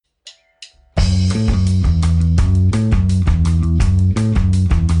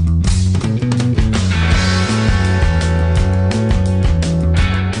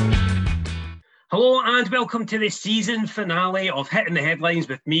welcome to the season finale of Hitting the Headlines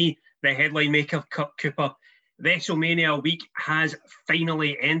with me, the headline maker, Kurt Cooper. WrestleMania week has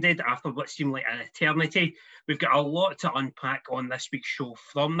finally ended after what seemed like an eternity. We've got a lot to unpack on this week's show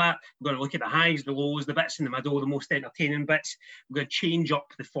from that. We're going to look at the highs, the lows, the bits in the middle, the most entertaining bits. We're going to change up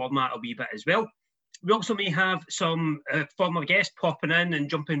the format a wee bit as well. We also may have some former guests popping in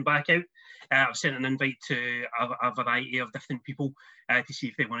and jumping back out. I've sent an invite to a variety of different people to see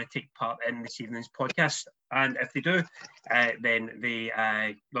if they want to take part in this evening's podcast. And if they do, then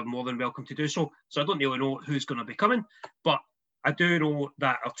they're more than welcome to do so. So I don't really know who's going to be coming, but I do know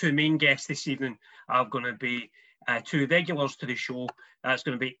that our two main guests this evening are going to be two regulars to the show. It's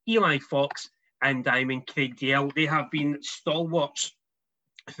going to be Eli Fox and Diamond Craig DL. They have been stalwarts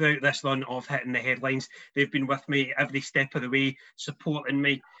throughout this run of Hitting the Headlines. They've been with me every step of the way, supporting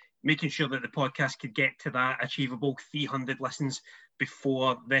me, making sure that the podcast could get to that achievable 300 listens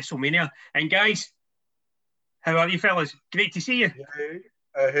before WrestleMania. And guys, how are you fellas? Great to see you.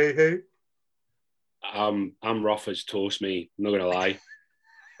 Hey. I'm rough as toast, mate. I'm not going to lie.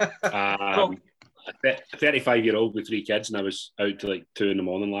 A 35-year-old with 3 kids, and I was out till like 2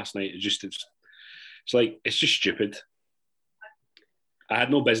 a.m. last night. It's just stupid. I had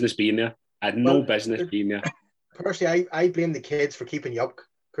no business being there. Personally, I blame the kids for keeping you up,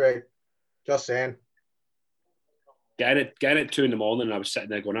 Craig. Just saying. Getting at 2 a.m, and I was sitting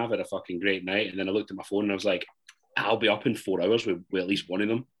there going, I've had a fucking great night. And then I looked at my phone and I was like, I'll be up in 4 hours with at least one of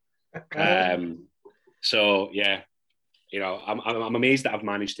them. So yeah, you know, I'm amazed that I've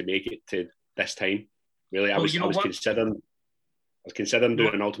managed to make it to this time. Really, I was considering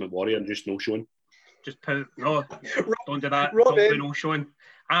doing an Ultimate Warrior and just no showing. Don't do that. Don't do no showing.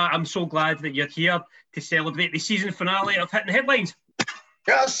 I'm so glad that you're here to celebrate the season finale of Hitting the Headlines.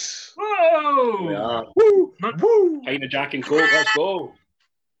 Yes! Whoa! We are. Woo! Pint of Jack and Coke, let's go.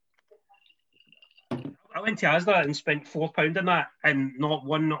 I went to Asda and spent £4 on that, and not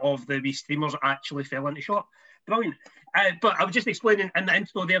one of the wee streamers actually fell into shot. Brilliant. But I was just explaining in the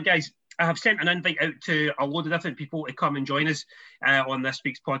intro there, guys, I have sent an invite out to a load of different people to come and join us on this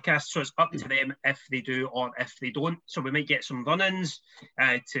week's podcast. So it's up to them if they do or if they don't. So we might get some run-ins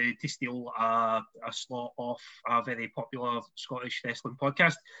to steal a slot off a very popular Scottish wrestling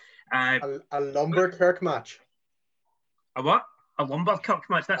podcast. A Lumberkirk match. A what? A Lumberkirk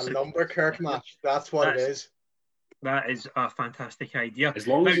match? That's a Lumberkirk match. That's what it is. That is a fantastic idea. As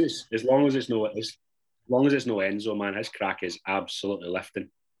long as it's no Enzo, man, his crack is absolutely lifting.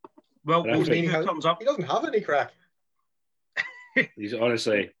 Well, we'll see who comes up. He doesn't have any crack. He's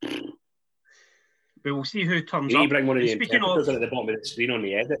honestly. We will see who turns up. You bring one of the interpreters at the bottom of the screen on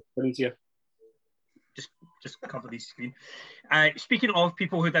the edit, didn't you? Just cover the screen. Speaking of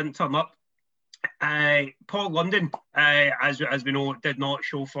people who didn't turn up, Paul London, as we know, did not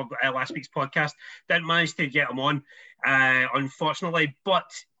show for last week's podcast. Didn't manage to get him on, unfortunately,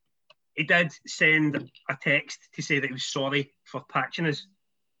 but he did send a text to say that he was sorry for patching us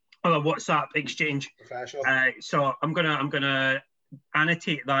on a WhatsApp exchange. So I'm gonna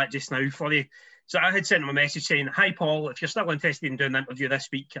annotate that just now for you. So I had sent him a message saying, "Hi Paul, if you're still interested in doing an interview this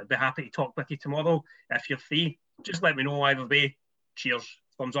week, I'd be happy to talk with you tomorrow. If you're free, just let me know either way. Cheers."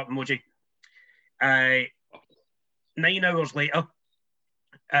 Thumbs up emoji. 9 hours later,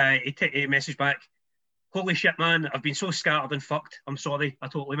 he messaged back, "Holy shit, man, I've been so scattered and fucked. I'm sorry, I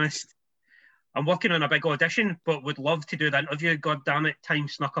totally missed. I'm working on a big audition, but would love to do the interview. God damn it, time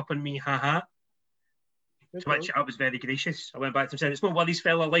snuck up on me, haha." To which I was very gracious. I went back to him and said, "It's no worries,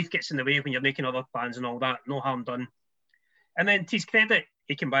 fella. Life gets in the way when you're making other plans and all that. No harm done." And then to his credit,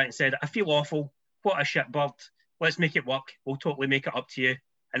 he came back and said, "I feel awful. What a shitbird. Let's make it work. We'll totally make it up to you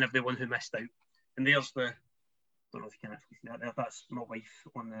and everyone who missed out." And there's the, I don't know if you can actually see that there. That's my wife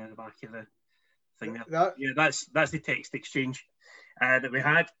on the back of the thing there. Yeah, that's the text exchange that we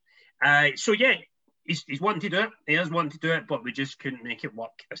had. So yeah, he's wanting to do it. He is wanting to do it, but we just couldn't make it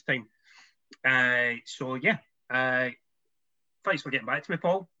work this time. So yeah, thanks for getting back to me,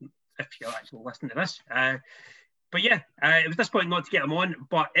 Paul, if you're actually listening to this. But yeah, it was disappointing not to get him on,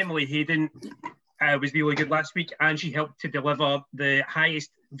 but Emily Hayden was really good last week, and she helped to deliver the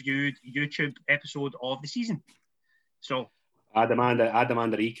highest viewed YouTube episode of the season. So I demand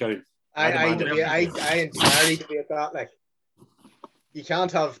a recount. I entirely debate that. Like, you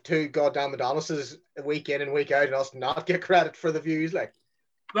can't have 2 goddamn Adonises week in and week out and us not get credit for the views. Like,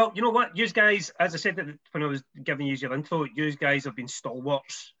 well, you know what, you guys, as I said when I was giving you your intro, you guys have been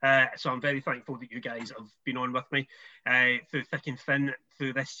stalwarts. So I'm very thankful that you guys have been on with me through thick and thin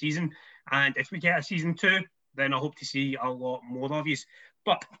through this season. And if we get a season 2, then I hope to see a lot more of you.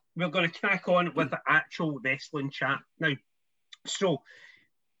 But we're going to crack on with the actual wrestling chat now. So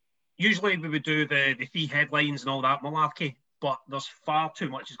usually we would do the three headlines and all that malarkey, but there's far too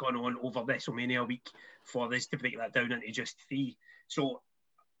much is going on over WrestleMania week for us to break that down into just three. So,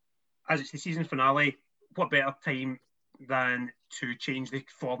 as it's the season finale, what better time than to change the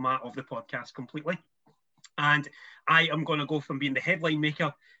format of the podcast completely? And I am going to go from being the headline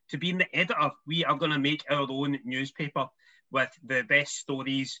maker to being the editor. We are going to make our own newspaper with the best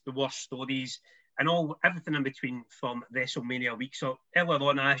stories, the worst stories, and everything in between from WrestleMania week. So earlier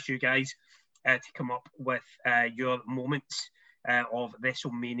on, I asked you guys to come up with your moments of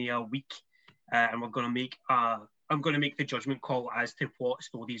WrestleMania week, and we're going to make I'm going to make the judgment call as to what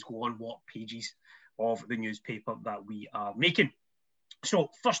stories go on what pages of the newspaper that we are making. So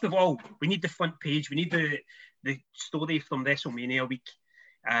first of all, we need the front page. We need the story from WrestleMania week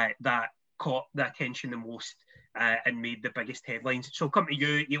that caught the attention the most and made the biggest headlines. So I'll come to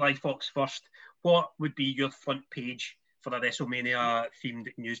you, Eli Fox, first. What would be your front page for the WrestleMania themed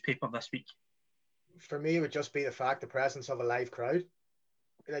newspaper this week? For me, it would just be the presence of a live crowd.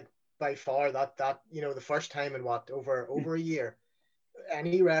 Like by far, that the first time in over a year.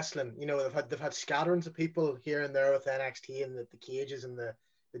 Any wrestling, they've had scatterings of people here and there with NXT and the cages and the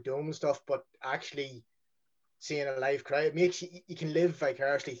dome and stuff, but actually seeing a live crowd, it makes you can live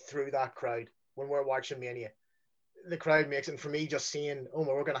vicariously through that crowd when we're watching Mania. The crowd makes it, and for me, just seeing,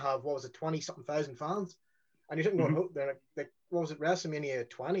 we're going to have, 20-something thousand fans, and you're sitting going, they're like, what was it, WrestleMania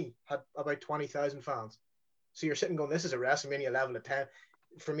 20 had about 20,000 fans, so you're sitting going, this is a WrestleMania level of 10.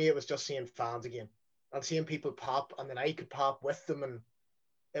 For me, it was just seeing fans again and seeing people pop, and then I could pop with them, and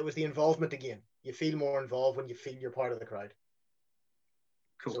it was the involvement again. You feel more involved when you feel you're part of the crowd.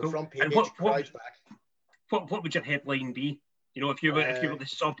 Cool. Front page, crowd's back. What would your headline be? If you were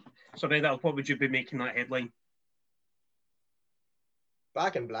the sub-editor, what would you be making that headline?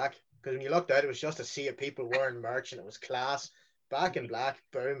 Back in black, because when you looked out, it was just a sea of people wearing merch, and it was class. Back in black,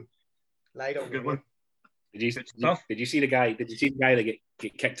 boom, light up. Good one. Did you see the guy? Did you see the guy that get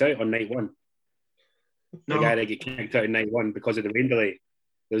kicked out on night one? No. The guy that get kicked out on night one because of the rain delay.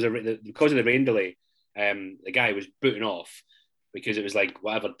 Because of the rain delay, the guy was booting off because it was like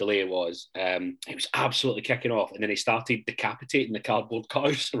whatever delay it was. He was absolutely kicking off, and then he started decapitating the cardboard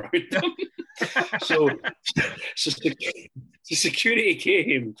cutouts around him. so security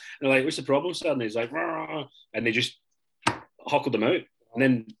came and they're like, "What's the problem, sir?" And he's like, "Rah," and they just huckled him out.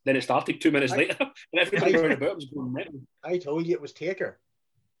 And then it started 2 minutes later, and everybody around about was going mental. I told you it was Taker.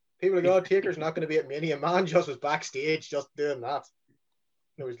 People go, Taker's not going to be at Mania. Man just was backstage just doing that.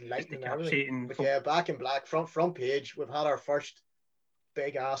 It was lightning and everything. But yeah, back in black, front page. We've had our first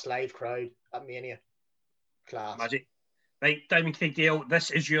big ass live crowd at Mania. Class. Magic. Right, Diamond Craig Dale, this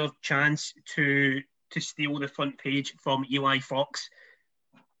is your chance to steal the front page from Eli Fox.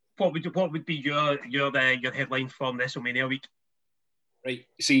 What would be your headline from WrestleMania week? Right.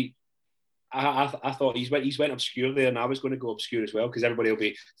 See, I thought he's went obscure there, and I was going to go obscure as well because everybody will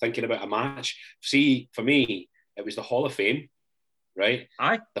be thinking about a match. See, for me, it was the Hall of Fame, right?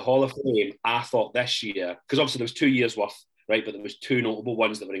 Aye. The Hall of Fame. I thought this year, because obviously there was 2 years worth, right? But there was two notable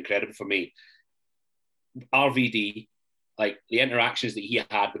ones that were incredible for me. RVD, like the interactions that he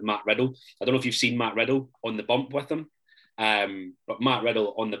had with Matt Riddle. I don't know if you've seen Matt Riddle on the bump with him. But Matt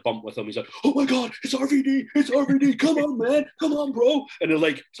Riddle on the bump with him, he's like, "Oh my God, it's RVD, come on, man, come on, bro." And they're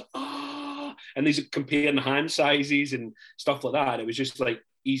like, "Ah," and he's comparing the hand sizes and stuff like that. And it was just like,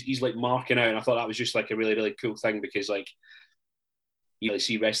 he's like marking out. And I thought that was just like a really, really cool thing because like, you really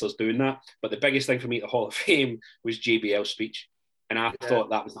see wrestlers doing that. But the biggest thing for me at the Hall of Fame was JBL's speech. And I thought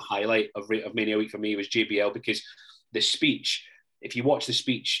that was the highlight of Mania Week for me was JBL because the speech, if you watch the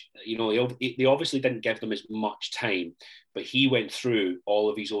speech, they obviously didn't give them as much time, but he went through all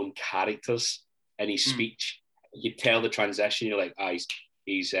of his own characters in his speech. You tell the transition. You're like,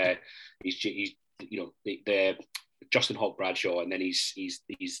 he's the Justin Hawk Bradshaw, and then he's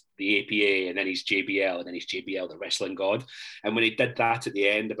the APA, and then he's JBL, and then he's JBL, the wrestling god. And when he did that at the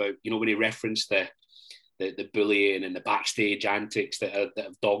end about, when he referenced the bullying and the backstage antics that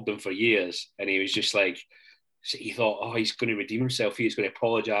have dogged him for years, and he was just like, so he thought, he's going to redeem himself. He's going to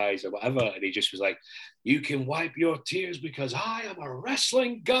apologize or whatever. And he just was like, "You can wipe your tears because I am a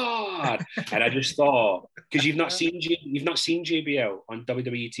wrestling god." And I just thought, because you've not seen JBL on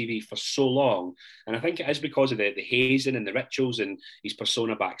WWE TV for so long, and I think it is because of the hazing and the rituals and his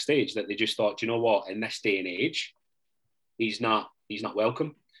persona backstage that they just thought, you know what, in this day and age, he's not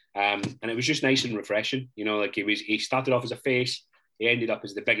welcome. And it was just nice and refreshing. Like he started off as a face. He ended up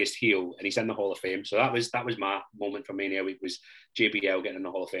as the biggest heel, and he's in the Hall of Fame. So that was my moment for Mania Week was JBL getting in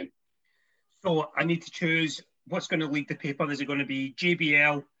the Hall of Fame. So I need to choose what's going to lead the paper. Is it going to be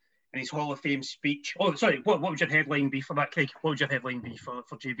JBL and his Hall of Fame speech? Oh, sorry. What would your headline be for that, Craig? What would your headline be for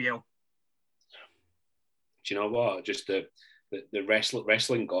JBL? Do you know what? Just the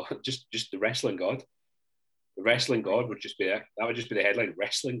wrestling god, just the wrestling god. The wrestling god would just be there. That would just be the headline: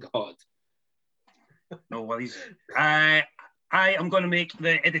 wrestling god. No worries. I am going to make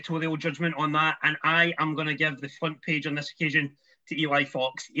the editorial judgment on that, and I am going to give the front page on this occasion to Eli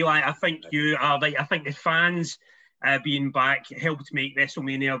Fox. Eli, I think you are right. I think the fans being back helped make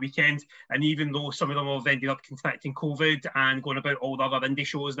WrestleMania weekend, and even though some of them have ended up contracting COVID and going about all the other indie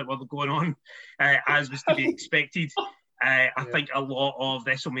shows that were going on, as was to be expected, I think a lot of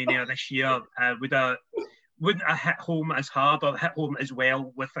WrestleMania this year wouldn't have hit home as hard or hit home as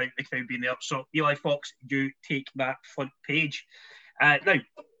well without the crowd being there. So, Eli Fox, you take that front page. Now,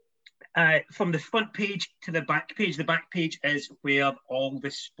 from the front page to the back page is where all the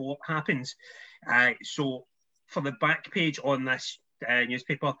sport happens. So, for the back page on this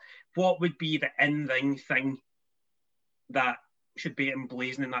newspaper, what would be the in-ring thing that should be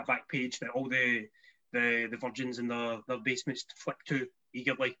emblazoned in that back page that all the virgins in their basements flip to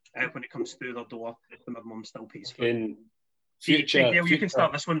eagerly when it comes through their door when their mum still pays for it? You can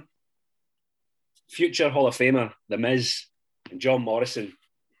start this one. Future Hall of Famer, The Miz and John Morrison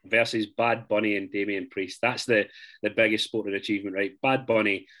versus Bad Bunny and Damian Priest. That's the biggest sporting achievement, right? Bad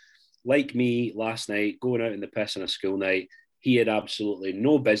Bunny, like me last night, going out in the piss on a school night, he had absolutely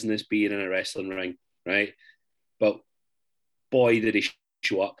no business being in a wrestling ring, right? But boy, did he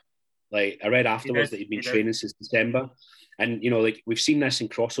show up. Like, I read afterwards that he'd been training since December. And, like, we've seen this in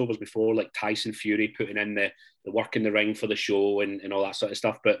crossovers before, like Tyson Fury putting in the work in the ring for the show and all that sort of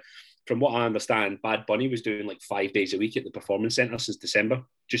stuff. But from what I understand, Bad Bunny was doing like 5 days a week at the Performance Centre since December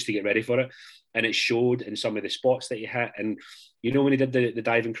just to get ready for it. And it showed in some of the spots that he hit. And, when he did the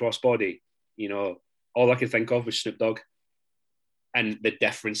diving crossbody, all I could think of was Snoop Dogg and the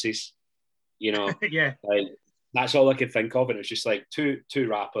differences, Yeah. Like, that's all I could think of. And it was just like two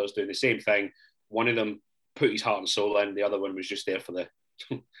rappers doing the same thing. One of them put his heart and soul in. The other one was just there for the,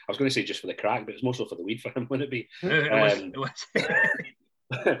 I was going to say just for the crack, but it's mostly for the weed for him, wouldn't it be? It was.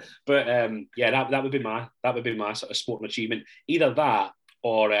 But that would be my sort of sporting achievement. Either that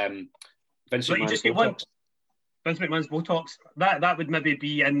or Vince McMahon's Botox. Vince McMahon's Botox. That would maybe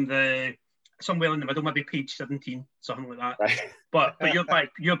be in somewhere in the middle, maybe page 17, something like that. Right. But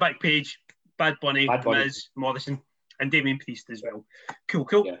your back page, Bad Bunny, Miz, Morrison, and Damian Priest as well.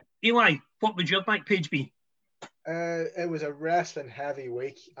 Cool. Yeah. Eli, what would your back page be? It was a wrestling heavy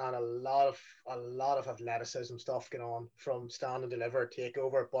week and a lot of athleticism stuff going on from stand and deliver,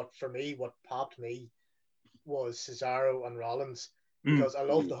 takeover. But for me, what popped me was Cesaro and Rollins, because I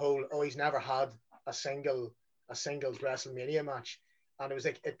love the whole, he's never had a singles WrestleMania match. And it was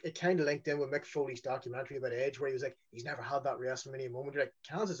like, it kind of linked in with Mick Foley's documentary about Edge, where he was like, he's never had that WrestleMania moment. You're like,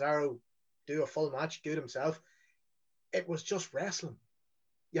 can Cesaro do a full match, do it himself? It was just wrestling.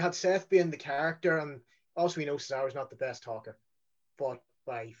 You had Seth being the character, and also we know Cesaro's not the best talker, but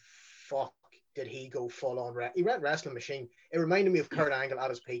by fuck did he go full on. He went wrestling machine. It reminded me of Kurt Angle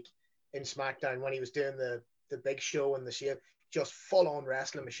at his peak in SmackDown when he was doing the big show and the shit, just full on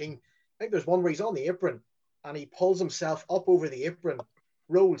wrestling machine. I think there's one where he's on the apron and he pulls himself up over the apron,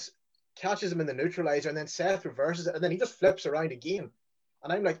 rolls, catches him in the neutralizer, and then Seth reverses it, and then he just flips around again.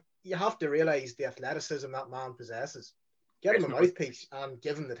 And I'm like, you have to realize the athleticism that man possesses. Get him a mouthpiece and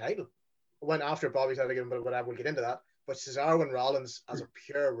give him the title. Went after Bobby's had to give him, but whatever, we'll get into that. But Cesaro and Rollins as a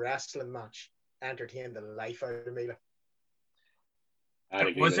pure wrestling match entertained the life out of me.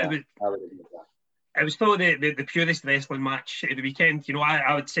 It was probably the purest wrestling match of the weekend.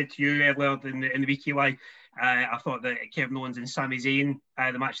 I would say to you earlier in the week, Eli, I thought that Kevin Owens and Sami Zayn,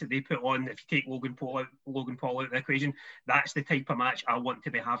 the match that they put on, if you take Logan Paul out of the equation, that's the type of match I want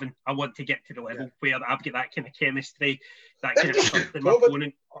to be having. I want to get to the level where I've got that kind of chemistry, that kind of stuff in my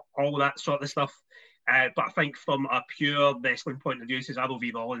opponent, all that sort of stuff. But I think from a pure wrestling point of view, Cesaro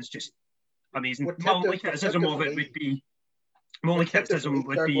v. Rollins, just amazing. My only criticism of it would be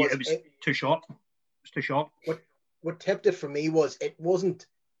it was too short. It was too short. What tipped it for me was it wasn't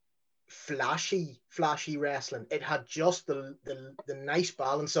flashy wrestling. It had just the nice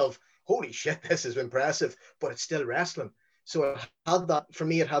balance of, holy shit, this is impressive, but it's still wrestling. So it had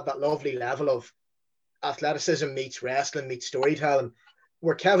that lovely level of athleticism meets wrestling meets storytelling,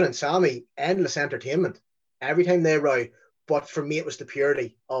 where Kevin and Sami, endless entertainment every time they row. But for me, it was the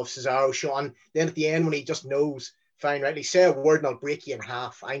purity of Cesaro showing. Then at the end, when he just knows, fine, rightly, say a word and I'll break you in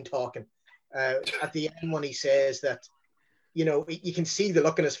half. I'm talking. At the end, when he says that, you can see the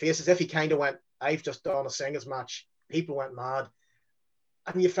look in his face as if he kind of went, I've just done a singles match. People went mad.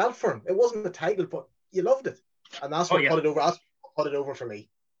 And you felt for him. It wasn't the title, but you loved it. And that's what put it over. That's what put it over for me.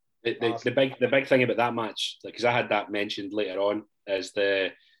 The big thing about that match, because I had that mentioned later on, is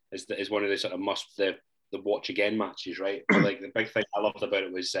one of the sort of watch again matches, right? Like the big thing I loved about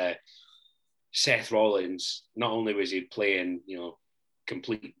it was Seth Rollins. Not only was he playing,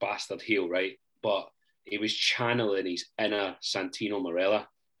 complete bastard heel, right, but he was channeling his inner Santino Marella.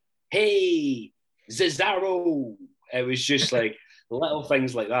 Hey, Cesaro! It was just like little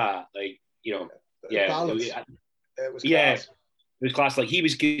things like that, like yeah, it was yeah, class. it was class. Like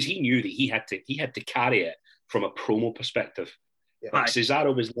because he knew that he had to carry it from a promo perspective. Yeah. Like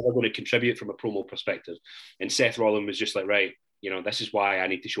Cesaro was never going to contribute from a promo perspective, and Seth Rollins was just like, right, this is why I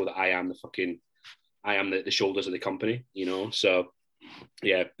need to show that I am the shoulders of the company, So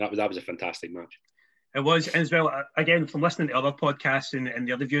yeah, that was a fantastic match. It was, as well, again, from listening to other podcasts and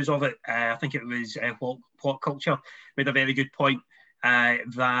the other views of it, I think it was What Culture made a very good point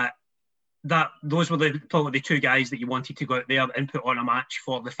that those were probably the two guys that you wanted to go out there and put on a match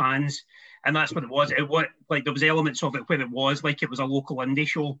for the fans. And that's what it was. Like there was elements of it where it was like it was a local indie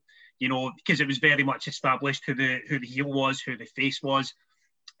show, because it was very much established who the heel was, who the face was.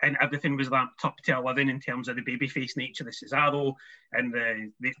 And everything was ramped up to 11 in terms of the babyface nature of Cesaro and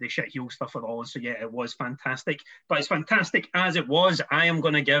the shit heel stuff at all. So yeah, it was fantastic. But as fantastic as it was, I am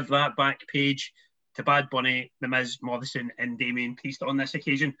going to give that back page to Bad Bunny, The Miz, Morrison, and Damien Priest on this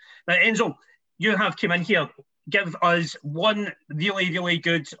occasion. Now, Enzo, you have come in here. Give us one really, really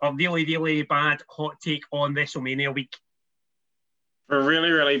good or really, really bad hot take on WrestleMania week. We're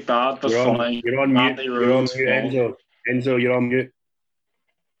really, really bad, but funny. You're on mute. You're on mute, Enzo. Enzo, you're on mute.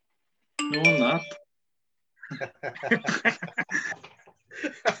 No, I'm not.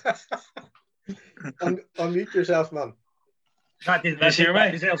 Unmute yourself, man. That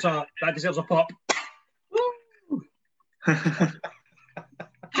deserves a pop.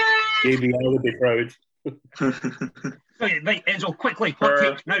 JBL would be proud. Right, Enzo, quickly, hot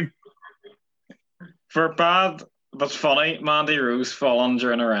take now. For bad but funny, Mandy Rose falling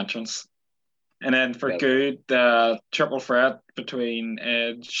during her entrance. And then for good, the triple threat between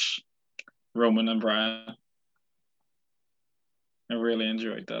Edge, Roman, and Bryan. I really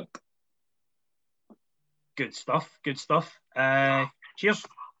enjoyed that. Good stuff. Cheers.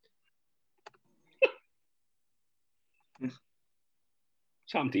 What's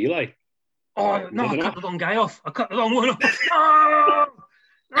happened to Eli? Oh, no, I cut the wrong guy off. I cut the wrong one off.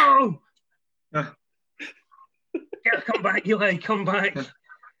 No! Come back, Eli, come back.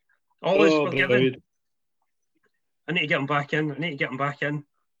 Always forgiven. I need to get him back in.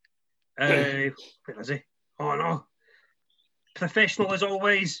 Where is he? Oh, no. Professional as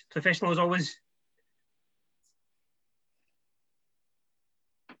always.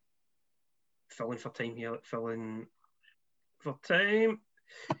 Filling for time here. Where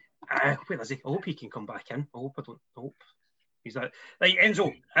is he? I hope he can come back in. I hope he's that. Right,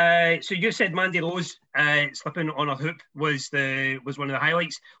 Enzo. So you said Mandy Rose slipping on her hoop was one of the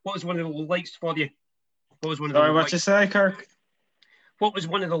highlights. What was one of the lowlights for you? Sorry, what you say, Kirk? What was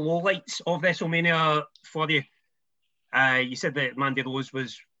one of the lowlights of WrestleMania for you? You said that Mandy Rose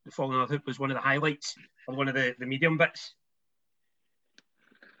was falling on her hoop was one of the highlights, or one of the medium bits.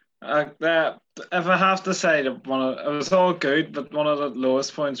 If I have to say, it was all good, but one of the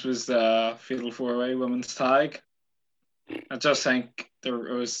lowest points was the Fatal 4-Way Women's Tag. I just think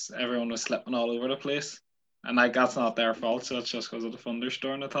everyone was slipping all over the place, and that's not their fault. So it's just because of the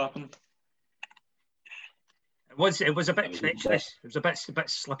thunderstorm that happened. It was a bit treacherous. It was a bit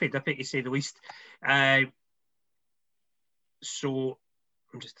slippy dippy, to say the least. So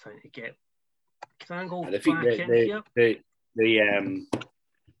I'm just trying to get Krangle back in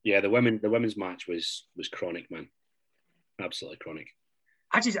here. The women's match was chronic, man. Absolutely chronic.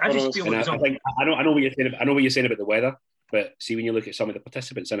 I just feel I know what you're saying. I know what you're saying about the weather, but see, when you look at some of the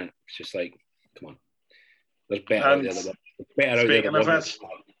participants in it, it's just like, come on. There's better out there. Speaking of it,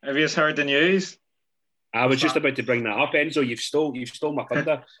 have you heard the news? I was just about to bring that up, Enzo. You've stole my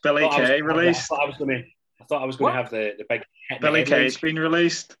thunder. Billy Kay released. I thought I was going to have the big. Billy Kay's been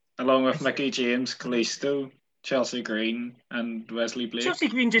released along with Mickey James, Kalisto, Chelsea Green, and Wesley Blake. Chelsea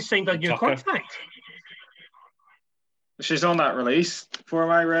Green just signed a new contract. She's on that release for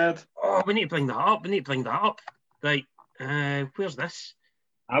my red. Oh, we need to bring that up. Right, where's this?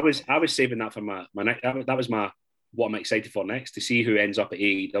 I was saving that for my next. That was what I'm excited for next, to see who ends up at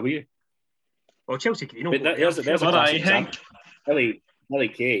AEW. Well, Chelsea Green. There's a classic example. Billy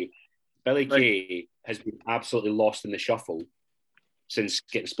Kay has been absolutely lost in the shuffle since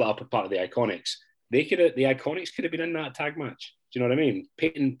getting split up as part of the Iconics. The Iconics could have been in that tag match. Do you know what I mean?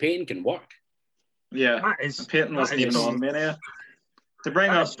 Peyton can work. Yeah, Peyton wasn't even on Mania. To bring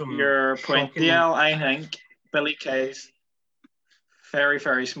up your point, DL, I think Billy Kay's very,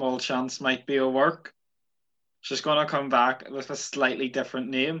 very small chance might be a work. She's going to come back with a slightly different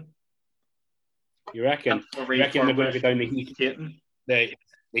name. You reckon they're going to go down the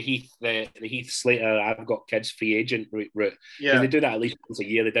Heath Slater I've got kids free agent route? Yeah, they do that at least once a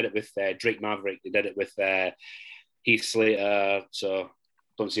year. They did it with Drake Maverick. They did it with Heath Slater. So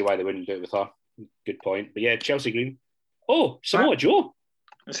don't see why they wouldn't do it with her. Good point. But yeah, Chelsea Green. Oh, Samoa Joe.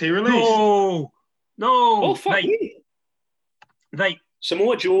 Is he released? No. Oh, fuck me. Right.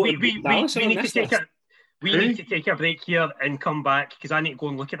 Samoa Joe. We need to take a break here and come back because I need to go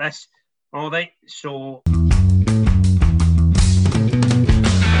and look at this. All right. So.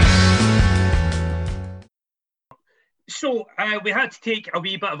 So we had to take a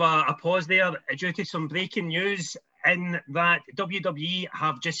wee bit of a pause there due to some breaking news in that WWE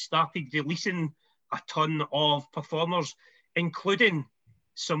have just started releasing a ton of performers, including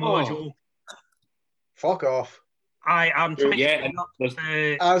Samoa Joe. Fuck off. I am trying to up,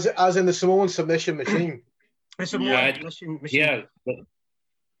 as in the Samoan submission machine. The Samoan submission machine. Yeah.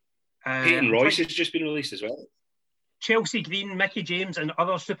 Peyton Royce has just been released as well. Chelsea Green, Mickie James, and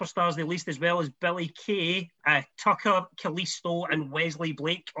other superstars released, as well as Billy Kay, Tucker, Kalisto, and Wesley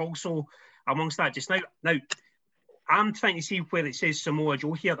Blake also amongst that just now. Now, I'm trying to see where it says Samoa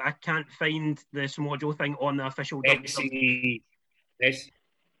Joe here. I can't find the Samoa Joe thing on the official SE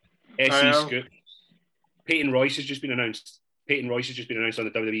scoop. Peyton Royce has just been announced. On the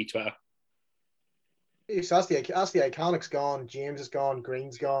WWE Twitter. Yes, that's the Iconics gone. James is gone.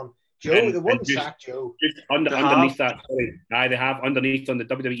 Green's gone. Joe, they wouldn't sack Joe. Just underneath that, they have underneath on the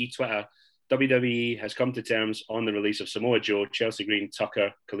WWE Twitter. WWE has come to terms on the release of Samoa Joe, Chelsea Green,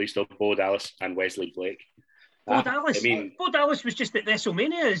 Tucker, Kalisto, Bo Dallas, and Wesley Blake. Bo Dallas was just at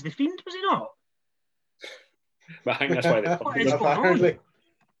WrestleMania as the Fiend, was he not? But I think that's why they apparently.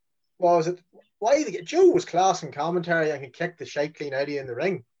 What was it? Why did they get Joe was class in commentary and could kick the shite clean out of you in the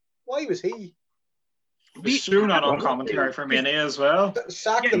ring. Why was he? He's soon not on commentary for Mania as well.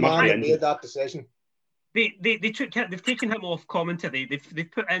 Sack the man that made that decision. They've taken him off commentary.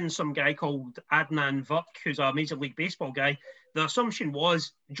 They've put in some guy called Adnan Virk, who's a Major League Baseball guy. The assumption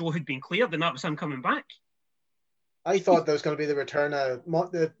was Joe had been cleared and that was him coming back. I thought there was going to be the return of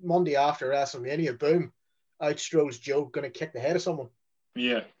the Monday after WrestleMania. Boom. Out strolls Joe, going to kick the head of someone.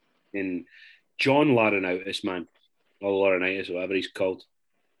 Yeah. And John Laurinaitis, man. Or Laurinaitis, whatever he's called.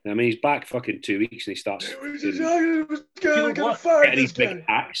 I mean, he's back fucking 2 weeks and he starts getting his big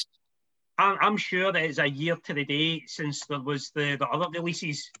axe. I'm sure that it's a year to the day since there was the other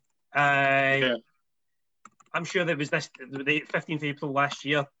releases. Yeah. I'm sure there was the 15th of April last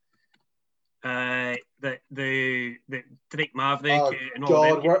year. The Drake Maverick and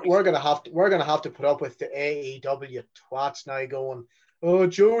all God, we're gonna have to put up with the AEW twats now going, oh,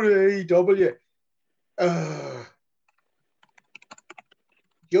 Joe to AEW.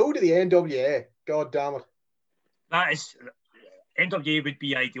 Joe to the NWA. God damn it. That is NWA would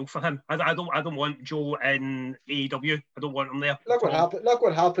be ideal for him. I don't want Joe in AEW. I don't want him there. Look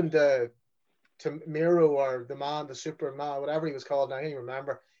what happened to Miro or the Superman, whatever he was called. Now I can't even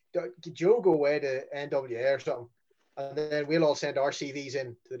remember. Joe go away to NWA or something, and then we'll all send our CVs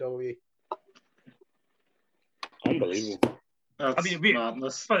in to the WWE. Unbelievable. That's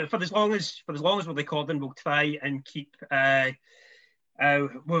madness. For as long as we're recording, we'll try and keep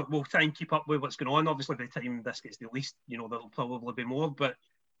we'll try and keep up with what's going on. Obviously, by the time this gets released, there'll probably be more. But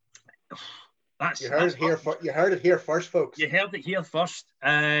you heard it here first, folks. You heard it here first.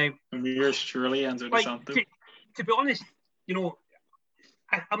 Yours truly, Enzo DiSanto. To be honest,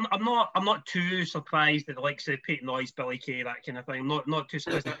 I'm not too surprised at the likes of Peyton Royce, Billy Kay, that kind of thing. I'm not too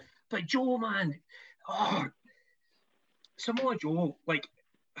surprised. But Joe, man, Samoa Joe, like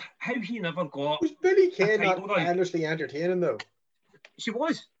how he never got. Was Billy Kay not endlessly entertaining though? She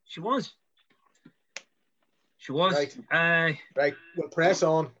was. Right. Right. We'll press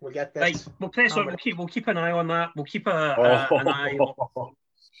on. We'll get this. Right. We'll press on. We'll keep an eye on that. We'll keep an eye.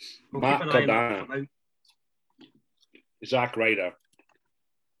 Matt Cardano. Zack Ryder.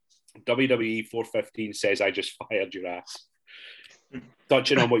 WWE 415 says I just fired your ass.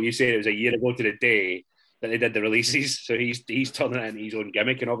 Touching on what you said, it was a year ago to the day that they did the releases. So he's turning it into his own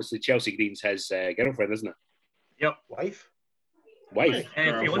gimmick, and obviously Chelsea Green's his girlfriend, isn't it? Yep. Wife. Right.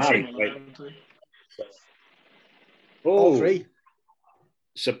 All three.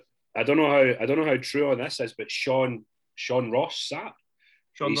 So I don't know how true on this is, but Sean Ross Sapp.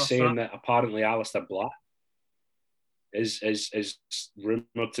 He's saying that apparently Alistair Black is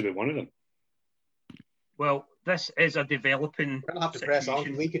rumoured to be one of them. Well, this is a developing. We're gonna have to press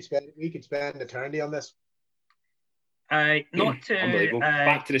on. We could spend an eternity on this. Unbelievable.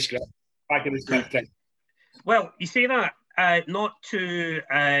 Back to the script. Well, you say that. Not to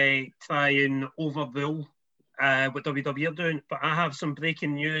try and overrule what WWE are doing, but I have some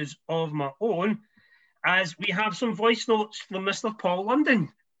breaking news of my own. as we have some voice notes from Mr. Paul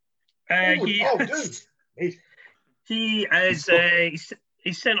London. Dude. He is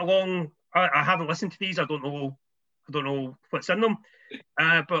he's sent along. I haven't listened to these. I don't know what's in them.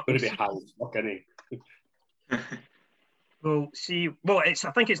 But Going to be high as fuck, isn't he? we'll see. Well, I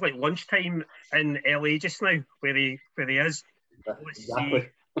think it's like lunchtime in LA just now, where he is. Let's Exactly.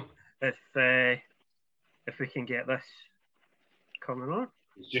 see if we can get this coming on.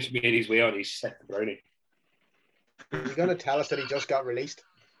 He's just made his way on his sick brownie. He's going to tell us that he just got released.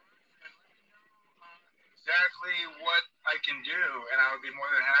 Exactly what I can do, and I would be more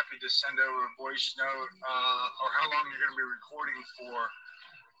than happy to send over a voice note or how long you're going to be recording for.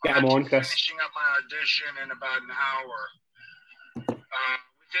 Get him on, Chris. Finishing up my audition in about an hour,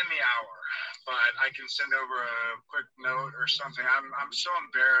 within the hour, but I can send over a quick note or something. I'm so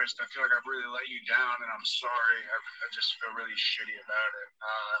embarrassed. I feel like I've really let you down, and I'm sorry. I just feel really shitty about it.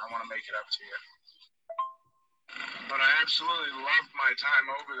 I want to make it up to you. But I absolutely loved my time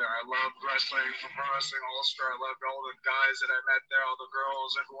over there. I loved wrestling for Pro Wrestling All-Star. I loved all the guys that I met there, all the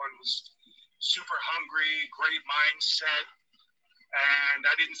girls. Everyone was super hungry, great mindset. And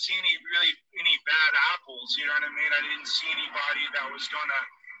I didn't see any bad apples, you know what I mean? I didn't see anybody that was going to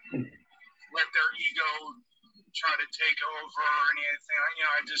let their ego try to take over or anything. You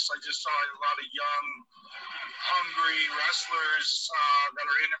know, I just saw a lot of young, hungry wrestlers that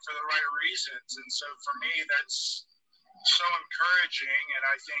are in it for the right reasons. And so for me, that's so encouraging. And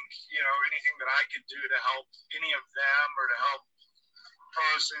I think, you know, anything that I could do to help any of them or to help Pro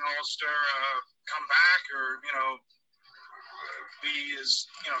Wrestling All-Star come back or, you know, be as,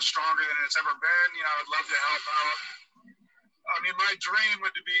 you know, stronger than it's ever been, you know, I'd love to help out. I mean, my dream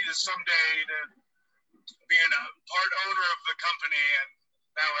would be to someday to be a part owner of the company, and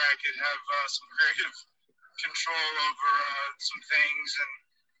that way I could have some creative control over some things and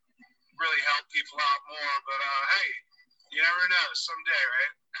really help people out more. But hey, you never know, someday,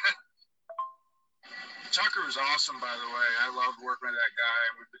 right? Tucker was awesome, by the way. I loved working with that guy,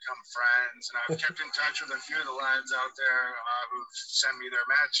 and we've become friends. And I've kept in touch with a few of the lads out there who've sent me their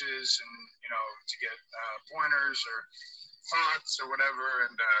matches and, you know, to get pointers or thoughts or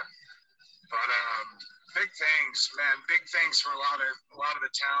whatever. And but big things, man. Big things for a lot of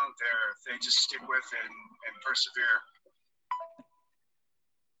the talent there if they just stick with it and persevere.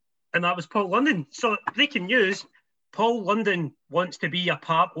 And that was Paul London. So breaking news: Paul London wants to be a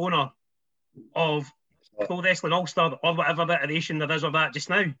part owner of Pro Wrestling All-Star or whatever iteration there is of that just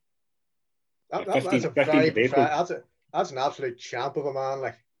now. That's a very that's an absolute champ of a man.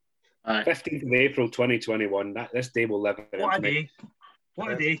 Like 15th of April 2021. This day will live in What infamy. a day!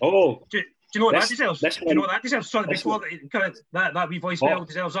 What a day! Oh, do you know what that deserves? Do you know what that deserves? Sorry, before that wee voicemail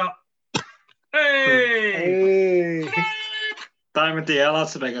deserves that. Hey! Diamond DL,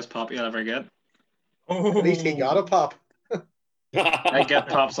 that's the biggest pop you'll ever get. Oh. At least he got a pop. I get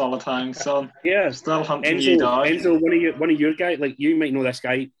pops all the time, son. Yeah, Still hunting Enzo, you, dog. Enzo, one of your guys, like you might know this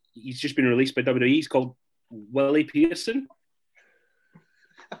guy. He's just been released by WWE. He's called Willie Pearson.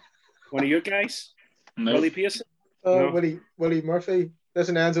 One of your guys, No. Willie Pearson. No. Willie Murphy.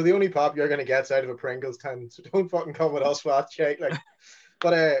 Listen, Enzo, the only pop you're going to get is out of a Pringles tin, so don't fucking come with us for that shit. Like,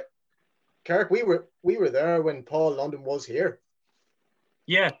 but Kirk, we were there when Paul London was here.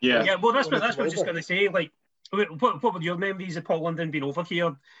 Yeah. Well, that's what I was just going to say. Like, what were your memories of Paul London being over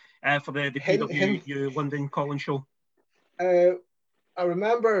here for the PW London Calling show? I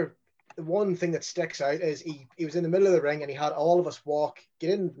remember the one thing that sticks out is he was in the middle of the ring and he had all of us get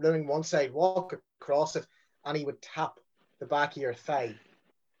in the ring one side, walk across it, and he would tap the back of your thigh.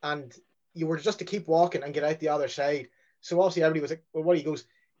 And you were just to keep walking and get out the other side. So obviously everybody was like, well, what he goes,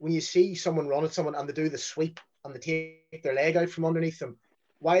 when you see someone run at someone and they do the sweep and they take their leg out from underneath them,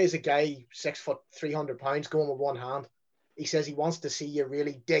 why is a guy 6 foot 300 pounds going with one hand? He says he wants to see you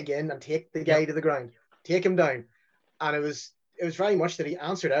really dig in and take the guy to the ground, take him down. And it was very much that he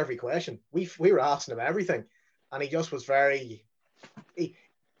answered every question. We were asking him everything, and he just was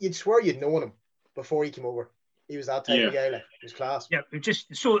you'd swear you'd known him before he came over. He was that type of guy. Like, he was class. Yeah,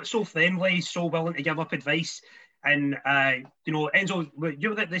 just so friendly, so willing to give up advice. And you know, Enzo, you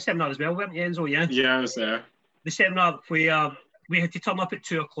were at the seminar as well, weren't you, Enzo? Yeah, I was there. The seminar where we had to turn up at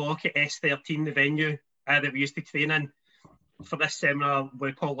 2:00 at S13, the venue that we used to train in for this seminar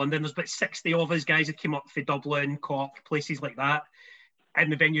with Paul London. There's about 60 of us guys that came up from Dublin, Cork, places like that,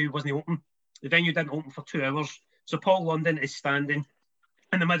 and the venue wasn't open. The venue didn't open for 2 hours. So Paul London is standing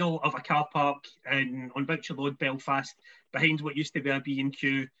in the middle of a car park on Boucher Road, Belfast, behind what used to be a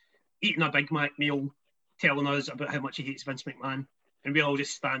B&Q, eating a Big Mac meal, telling us about how much he hates Vince McMahon. And we're all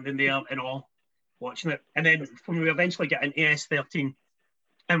just standing there in awe, watching it. And then when we eventually get into S13,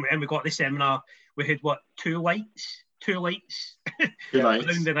 and we got the seminar. We had what, two lights Two around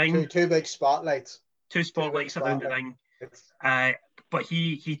lights. the ring, Two big spotlights. two spotlights around the ring. But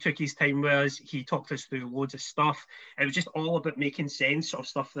he took his time with us. He talked us through loads of stuff. It was just all about making sense of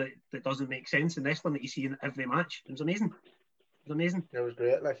stuff that doesn't make sense in wrestling that you see in every match. It was amazing. It was amazing. It was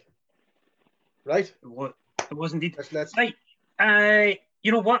great, like. Right? It was indeed. Let's... Right.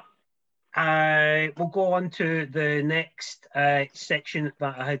 You know what? We'll go on to the next section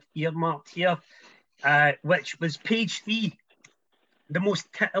that I had earmarked here, which was page 3. The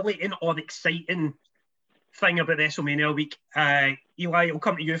most titillating or exciting thing about WrestleMania week. Eli, I'll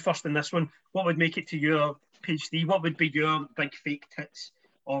come to you first in this one. What would make it to your page 3? What would be your big fake tits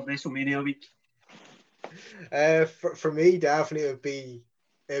of WrestleMania week? For me, definitely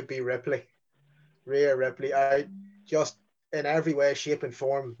it'd be Ripley. Rhea Ripley. I just, in every way, shape and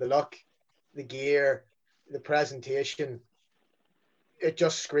form, the look, the gear, the presentation, it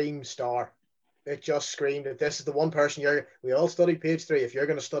just screams star. It just screamed that this is the one person we all studied page 3. If you're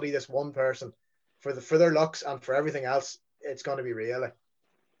going to study this one person for their looks and for everything else, it's going to be Rhea. Like,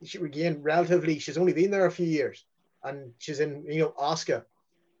 she's only been there a few years, and she's in, Asuka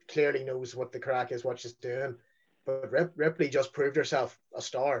clearly knows what the crack is, what she's doing, but Ripley just proved herself a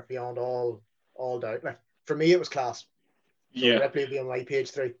star beyond all doubt. Like, for me, it was class. So yeah, Ripley would be on my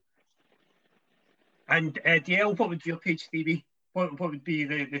page 3. And DL, what would your page 3 be? What would be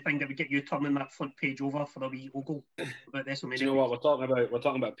the thing that would get you turning that front page over for a wee ogle about WrestleMania? Do you know what we're talking about? We're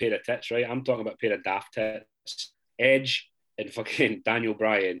talking about a pair of tits, right? I'm talking about a pair of daft tits. Edge and fucking Daniel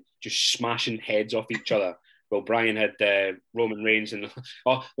Bryan just smashing heads off each other. Well, Bryan had Roman Reigns and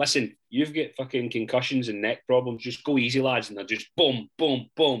listen, you've got fucking concussions and neck problems. Just go easy, lads, and they're just boom, boom,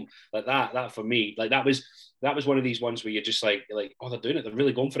 boom, like that. That for me, like that was one of these ones where you're just like, oh, they're doing it, they're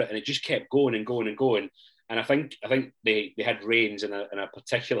really going for it, and it just kept going and going and going. And I think they had Reigns in a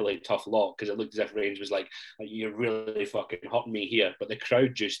particularly tough lot, because it looked as if Reigns was like, you're really fucking hurting me here, but the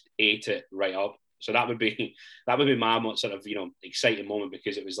crowd just ate it right up. So that would be my sort of exciting moment,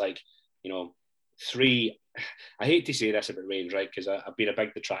 because it was like 3. I hate to say this about Reigns, right? Because I've been a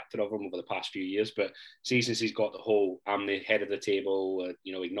big detractor of him over the past few years, but since he's got the whole "I'm the head of the table,"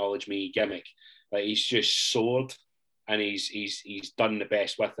 acknowledge me gimmick, like he's just soared, and he's done the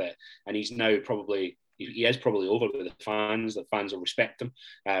best with it, and he's now probably he is probably over with the fans. The fans will respect him,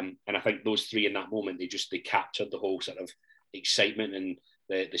 and I think those 3 in that moment they captured the whole sort of excitement and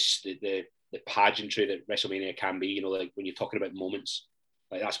the pageantry that WrestleMania can be. Like when you're talking about moments,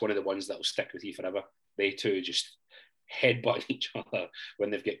 like that's one of the ones that will stick with you forever. They two just headbutt each other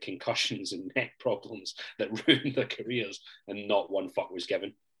when they've got concussions and neck problems that ruin their careers, and not one fuck was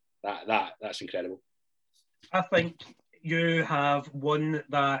given. That's incredible. I think you have won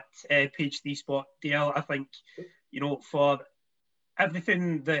that page 3 spot, DL. I think, for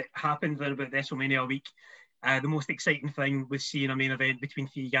everything that happened about WrestleMania week, the most exciting thing was seeing a main event between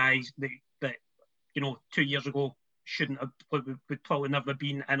 3 guys that 2 years ago would probably never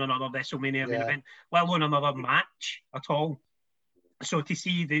been in another WrestleMania main event, let alone another match at all. So to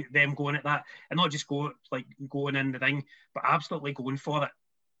see them going at that, and not just going in the ring, but absolutely going for it,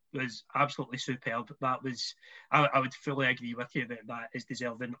 was absolutely superb. That was, I would fully agree with you that is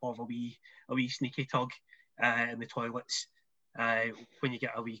deserving of a wee sneaky tug in the toilets when you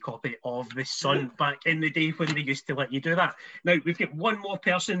get a wee copy of The Sun back in the day when they used to let you do that. Now, we've got one more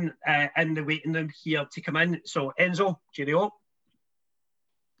person in the waiting room here to come in. So, Enzo, cheerio.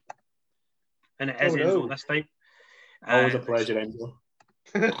 And it is Enzo this time. Always a pleasure, Enzo.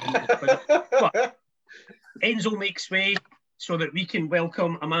 But Enzo makes way so that we can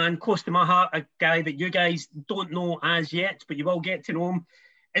welcome a man close to my heart, a guy that you guys don't know as yet, but you will get to know him.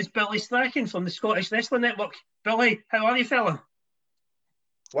 It's Billy Strachan from the Scottish Wrestling Network. Billy, how are you, fella?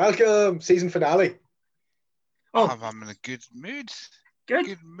 Welcome, season finale. Oh, I'm in a good mood.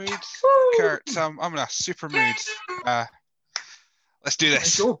 Good mood, Woo! Kurt. I'm in a super mood. Let's do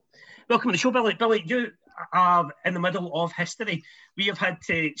this. Welcome to the show, Billy. Billy, you are in the middle of history. We have had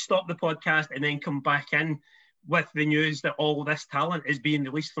to stop the podcast and then come back in with the news that all this talent is being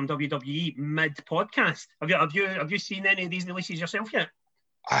released from WWE mid-podcast. Have you seen any of these releases yourself yet?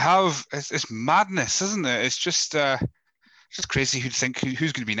 I have. It's madness, isn't it? It's just crazy who's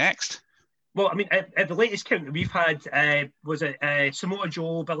going to be next. Well, I mean, at the latest count, we've had, Samoa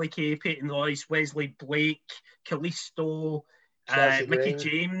Joe, Billy Kay, Peyton Royce, Wesley Blake, Kalisto, Mickey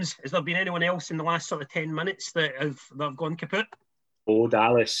James. Has there been anyone else in the last sort of 10 minutes that have gone kaput? Bo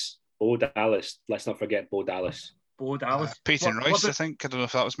Dallas. Let's not forget Bo Dallas. Peyton Royce, I think. I don't know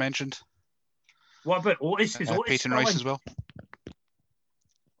if that was mentioned. What about Otis? Is Otis Peyton Royce as well.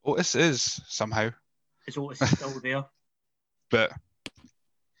 Otis is somehow. Is Otis still there? But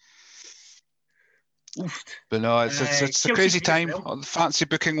Oof. But no, it's a Chelsea crazy Green as time. well. The fancy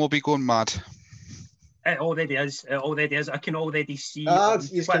booking will be going mad. It already is. It already is. I can already see.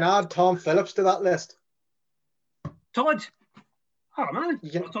 You can add Tom Phillips to that list. Todd. Oh man,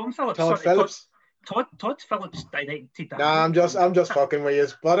 Tom Phillips. Todd Sorry, Phillips. Todd Phillips directed that. Nah, I'm just fucking with you,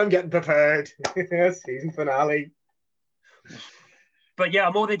 but I'm getting prepared. Season finale. But yeah,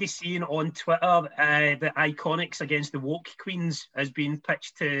 I'm already seeing on Twitter the Iconics against the Woke Queens has been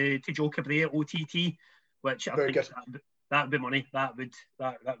pitched to Joe Cabrera OTT, which I think that would be money. That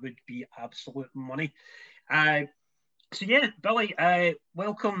would be absolute money. So yeah, Billy,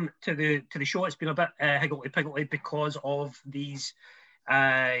 welcome to the show. It's been a bit higgledy-piggledy because of these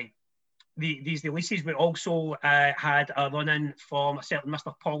releases. We also had a run-in from a certain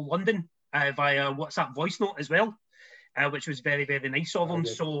Mr. Paul London via WhatsApp voice note as well, which was very, very nice of him.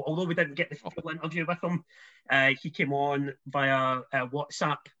 So although we didn't get the full interview with him, he came on via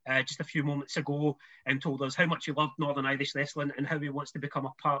WhatsApp just a few moments ago and told us how much he loved Northern Irish wrestling and how he wants to become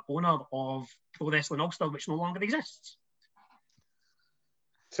a part owner of Pro Wrestling Ulster, which no longer exists.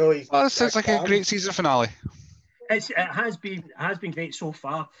 So it sounds like a great season finale. It has been great so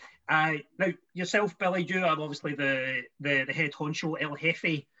far. Now yourself, Billy, you are obviously the head honcho El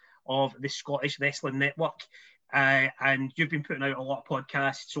Jefe of the Scottish Wrestling Network. And you've been putting out a lot of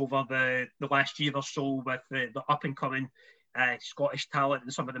podcasts over the last year or so with the up-and-coming Scottish talent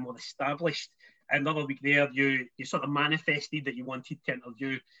and some of the more established. And the other week there, you sort of manifested that you wanted to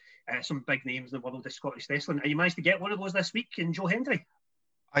interview some big names in the world of Scottish wrestling. And you managed to get one of those this week in Joe Hendry.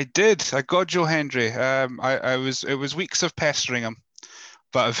 I did. I got Joe Hendry. It was weeks of pestering him,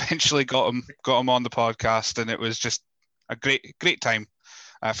 but eventually got him on the podcast, and it was just a great time.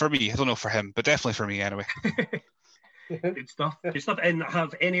 For me, I don't know for him, but definitely for me anyway. Good stuff. And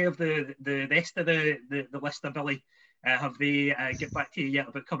have any of the rest of the list of Billy, have they get back to you yet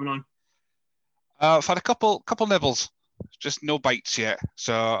about coming on? I've had a couple nibbles, just no bites yet.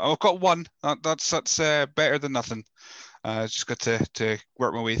 So I've got one. That's better than nothing. Just got to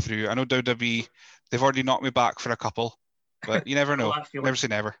work my way through. I know WWE, they've already knocked me back for a couple, but you never know. Never say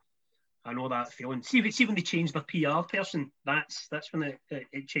never. I know that feeling. See when they changed their PR person, that's when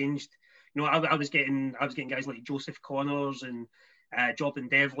it changed. You know, I was getting guys like Joseph Connors and Jordan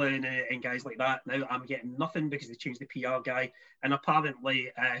Devlin and guys like that. Now I'm getting nothing because they changed the PR guy. And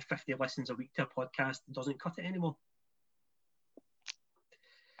apparently 50 listens a week to a podcast doesn't cut it anymore.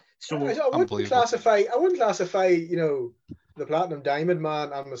 So I wouldn't classify, you know, the Platinum Diamond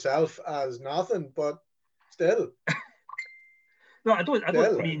Man and myself as nothing, but still. No, I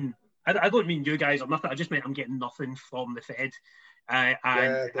don't mean you guys or nothing. I just meant I'm getting nothing from the Fed.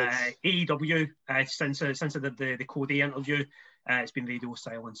 AEW since I did the Cody interview, it's been radio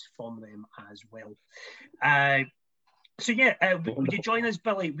silence from them as well. So yeah, would you join us,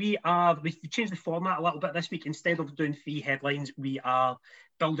 Billy? We've changed the format a little bit this week. Instead of doing 3 headlines, we are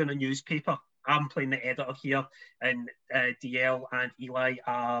building a newspaper. I'm playing the editor here, and DL and Eli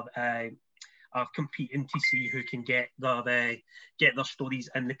are competing to see who can get their stories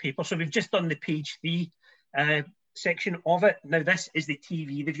in the paper. So we've just done the page 3 section of it. Now this is the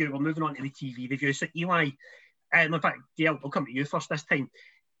TV review. We're moving on to the TV review. So Eli, and in fact, DL, I'll come to you first this time.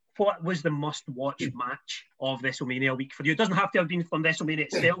 What was the must-watch match of WrestleMania week for you? It doesn't have to have been from WrestleMania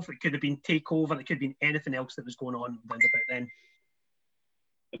itself. It could have been TakeOver. It could have been anything else that was going on around about then.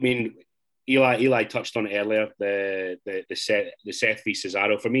 I mean, Eli touched on it earlier. The Seth v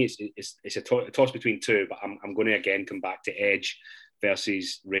Cesaro. For me, it's a toss between two. But I'm going to again come back to Edge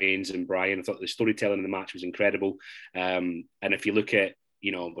versus Reigns and Bryan. I thought the storytelling in the match was incredible. And if you look at,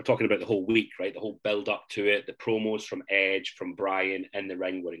 you know, we're talking about the whole week, right? The whole build up to it, the promos from Edge, from Bryan in the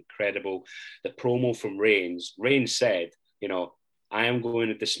ring were incredible. The promo from Reigns said, you know, I am going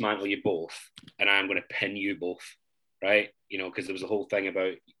to dismantle you both and I am going to pin you both, right? You know, because there was a whole thing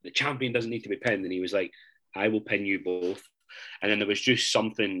about the champion doesn't need to be pinned. And he was like, I will pin you both. And then there was just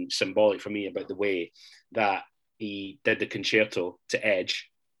something symbolic for me about the way that he did the concerto to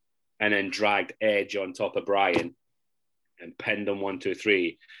Edge and then dragged Edge on top of Bryan and pinned him 1, 2,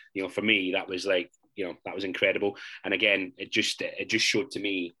 3. You know, for me, that was like, you know, that was incredible. And again, it just showed to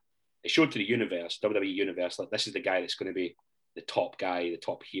me, it showed to the universe, WWE universe, like this is the guy that's going to be the top guy, the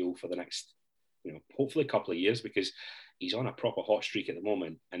top heel for the next, you know, hopefully a couple of years, because he's on a proper hot streak at the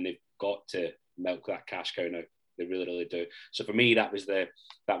moment and they've got to milk that cash cow now. They really, really do. So for me, that was the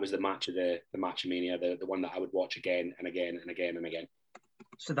match of the match of Mania, the one that I would watch again and again and again and again.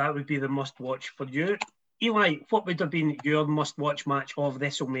 So that would be the must watch for you. Eli, what would have been your must-watch match of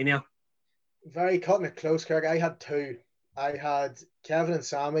WrestleMania? Very cutting it close, Kirk. I had 2. I had Kevin and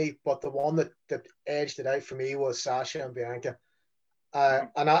Sammy, but the one that edged it out for me was Sasha and Bianca.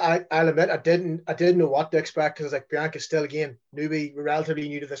 And I'll admit I didn't know what to expect because like Bianca's still again relatively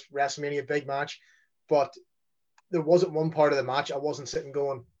new to this WrestleMania big match, but there wasn't one part of the match I wasn't sitting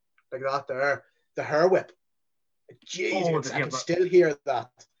going like that. The hair whip, jeez, I can still hear that.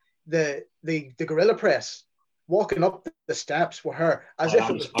 The gorilla press, walking up the steps with her as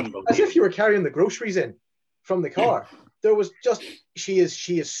if you were carrying the groceries in from the car. There was just she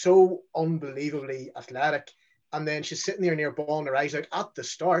is so unbelievably athletic. And then she's sitting there near balling her eyes out at the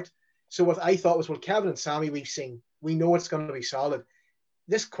start. So what I thought was, well, Kevin and Sammy we've seen, we know it's going to be solid.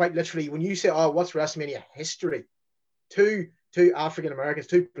 This quite literally, when you say, oh, what's WrestleMania history? Two African Americans,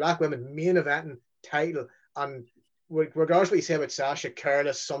 two black women main eventing title, and regardless of what you say about Sasha,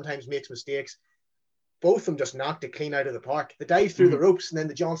 careless, sometimes makes mistakes. Both of them just knocked it clean out of the park. They dive through the ropes, and then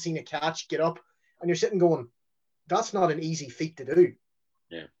the John Cena catch, get up, and you're sitting going, that's not an easy feat to do.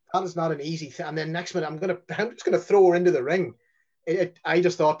 Yeah. That is not an easy thing. And then next minute, I'm just gonna throw her into the ring. I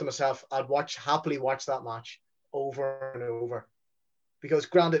just thought to myself, I'd happily watch that match over and over, because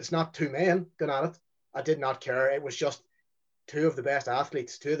granted, it's not two men going at it. I did not care. It was just two of the best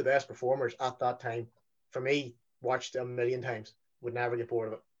athletes, two of the best performers at that time. For me, watched a million times, would never get bored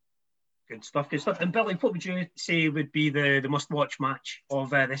of it. Good stuff, good stuff. And Billy, what would you say would be the must-watch match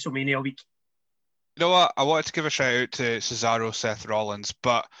of WrestleMania week? You know what? I wanted to give a shout out to Cesaro, Seth Rollins,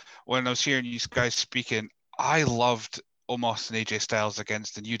 but when I was hearing you guys speaking, I loved Omos and AJ Styles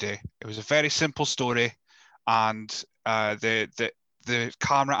against the New Day. It was a very simple story, and the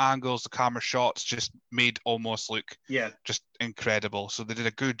camera angles, the camera shots just made Omos look just incredible. So they did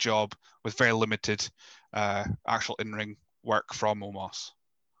a good job with very limited actual in-ring work from Omos.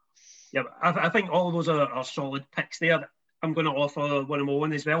 Yeah, I think all of those are solid picks there. I'm going to offer one of my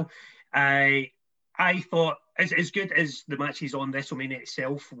own as well. I thought, as good as the matches on WrestleMania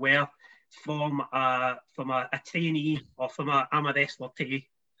itself were, from a trainee or from I'm a wrestler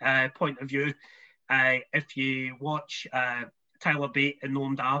point of view, if you watch Tyler Bate and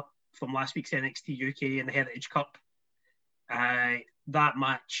Noam Dar from last week's NXT UK in the Heritage Cup, that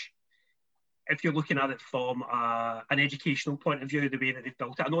match, if you're looking at it from an educational point of view, the way that they've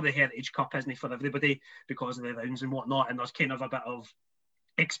built it, I know the Heritage Cup isn't for everybody because of the rounds and whatnot, and there's kind of a bit of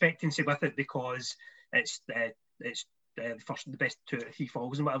expectancy with it because it's the best 2 out of 3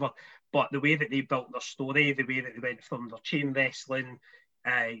 falls and whatever. But the way that they built their story, the way that they went from their chain wrestling,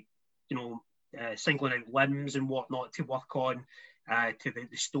 singling out limbs and whatnot to work on, to the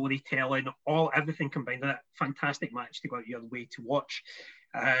storytelling, everything combined in it. Fantastic match to go out your way to watch.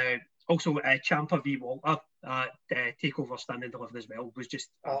 Also, Ciampa v Walter Takeover Stand and Deliver as well was just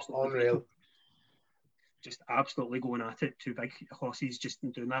absolutely unreal. Brutal. Just absolutely going at it. 2 big horses just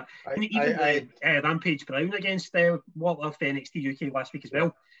doing that. Rampage Brown against Walter for NXT UK last week as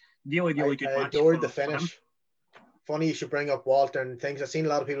well. Really good match. I adored the finish. Funny you should bring up Walter and things. I've seen a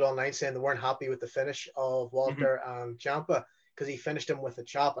lot of people online saying they weren't happy with the finish of Walter and Ciampa because he finished him with a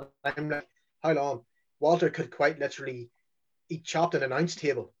chop. And I'm like, how long? Walter could quite literally, he chopped an announce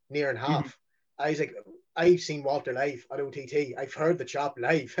table near in half. I was like, I've seen Walter live at OTT. I've heard the chop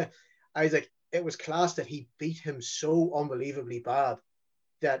live. I was like, it was class that he beat him so unbelievably bad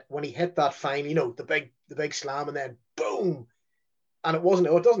that when he hit that fine, the big slam and then boom. And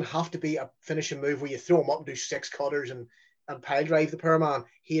it doesn't have to be a finishing move where you throw him up and do 6 cutters and pile drive the poor man.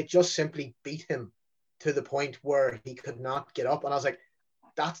 He had just simply beat him to the point where he could not get up. And I was like,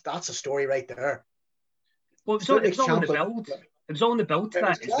 that's a story right there. Well, it was all in the build. It was all in the build to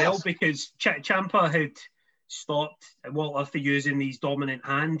that as well, because Ciampa had stopped Walter for using his dominant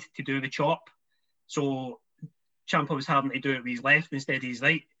hand to do the chop. So Ciampa was having to do it with his left instead of his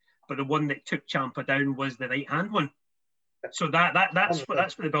right. But the one that took Ciampa down was the right hand one. So that's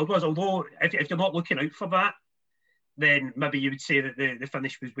what the build was. Although if you're not looking out for that, then maybe you would say that the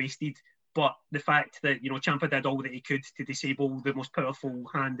finish was wasted. But the fact that Ciampa did all that he could to disable the most powerful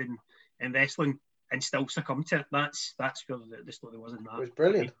hand in wrestling and still succumb to it, that's where the story was in that. It was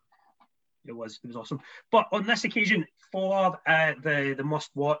brilliant. It was awesome. But on this occasion, for the must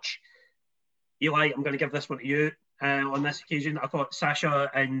watch, Eli, I'm going to give this one to you. On this occasion, I thought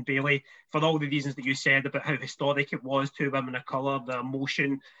Sasha and Bayley, for all the reasons that you said about how historic it was, 2 women of colour, the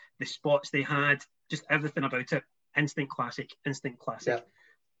emotion, the spots they had, just everything about it, instant classic. Yeah.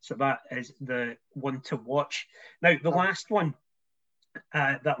 So that is the one to watch. Now, the last one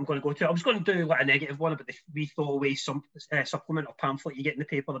that I'm going to go to, I was going to do like a negative one about the wee throwaway supplement or pamphlet you get in the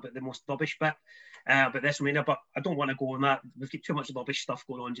paper about the most rubbish bit about WrestleMania, but I don't want to go on that. We've got too much rubbish stuff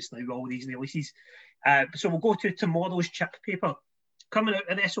going on just now with all these releases. So we'll go to tomorrow's chip paper. Coming out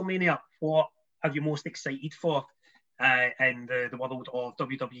of WrestleMania, what are you most excited for in the world of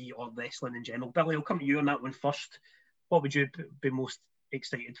WWE or wrestling in general? Billy, I'll come to you on that one first. What would you be most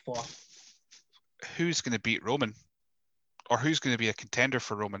excited for? Who's going to beat Roman? Or who's going to be a contender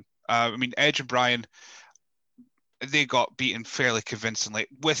for Roman? I mean, Edge and Bryan, they got beaten fairly convincingly,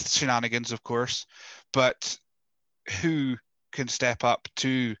 with shenanigans, of course. But who can step up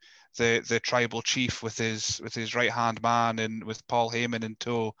to the tribal chief with his right hand man and with Paul Heyman in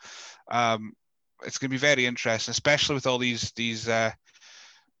tow? It's going to be very interesting, especially with all these.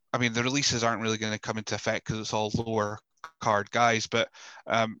 I mean, the releases aren't really going to come into effect because it's all lower card guys. But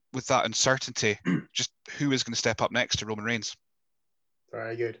with that uncertainty, just who is going to step up next to Roman Reigns?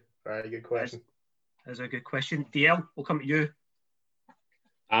 Very good question. That's a good question. DL, we'll come to you.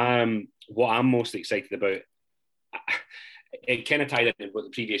 What I'm most excited about, it kind of tied in with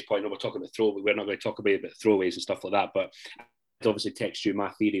the previous point. We're talking about throw, we're not going to talk about throwaways and stuff like that. But I'd obviously text you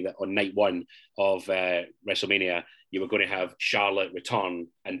my theory that on night one of WrestleMania, you were going to have Charlotte return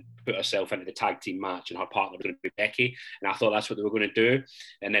and put herself into the tag team match, and her partner was going to be Becky. And I thought that's what they were going to do,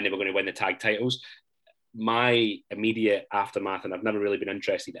 and then they were going to win the tag titles. My immediate aftermath, and I've never really been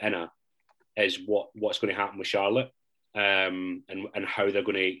interested in it, is what's going to happen with Charlotte, and how they're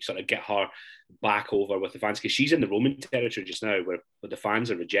going to sort of get her back over with the fans, because she's in the Roman territory just now where the fans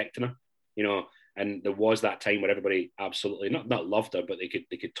are rejecting her, you know. And there was that time where everybody absolutely not loved her, but they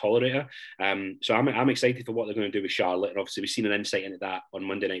could tolerate her. So I'm excited for what they're going to do with Charlotte, and obviously we've seen an insight into that on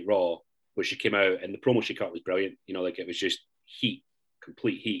Monday Night Raw, where she came out and the promo she cut was brilliant. You know, like it was just heat.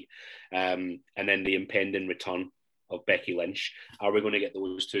 Complete heat. And then the impending return of Becky Lynch. Are we going to get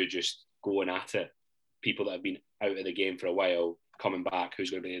those two just going at it? People that have been out of the game for a while coming back, who's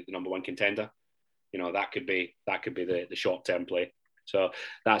going to be the number one contender? You know, that could be the short-term play. So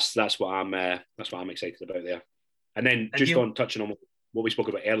that's what I'm excited about there. And then just on touching on what we spoke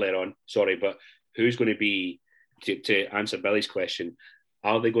about earlier on, sorry, but who's going to be, to answer Billy's question,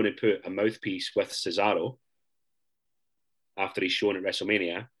 are they going to put a mouthpiece with Cesaro after he's shown at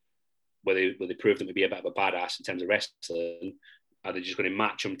WrestleMania, where they prove him to be a bit of a badass in terms of wrestling? Are they just going to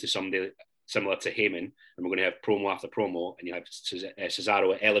match him to somebody similar to Heyman, and we're going to have promo after promo, and you have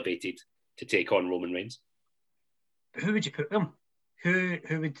Cesaro elevated to take on Roman Reigns? Who would you put them? Who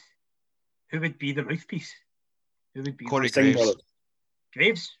would be the mouthpiece? Who would be Corey Graves?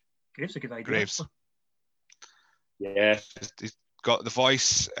 Graves a good idea. Graves. Yeah, he's got the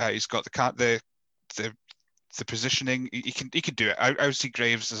voice. He's got the positioning. He can do it. I would see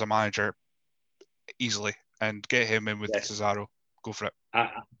Graves as a manager easily, and get him in with Cesaro. Go for it.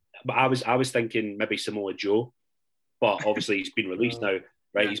 But I was thinking maybe Samoa Joe, but obviously he's been released now,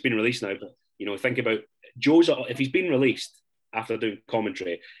 right? He's been released now, but you know, think about Joe's, if he's been released after doing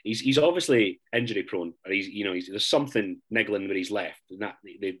commentary, he's obviously injury prone, or there's something niggling where he's left, and that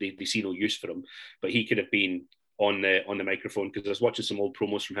they see no use for him. But he could have been on the microphone, because I was watching some old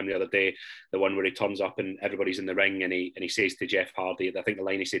promos from him the other day, the one where he turns up and everybody's in the ring, and he says to Jeff Hardy, I think the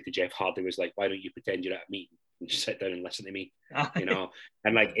line he said to Jeff Hardy was like, "Why don't you pretend you're at a meeting and just sit down and listen to me?" You know,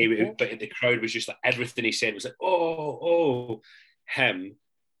 and like but the crowd was just like, everything he said was like, oh, him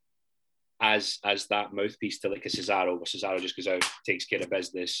as that mouthpiece to like a Cesaro, where Cesaro just goes out, takes care of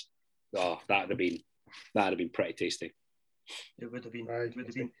business. Oh, that'd have been pretty tasty. It would have been. It would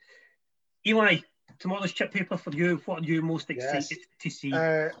have been. Eli, tomorrow's chip paper for you. What are you most excited to see?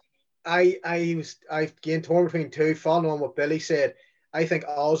 I've gained torn between two. Following on what Billy said, I think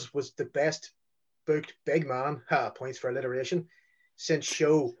Oz was the best booked big man. Points for alliteration. Since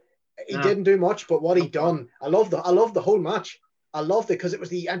show, he didn't do much, but what he done, I love the whole match. I loved it because it was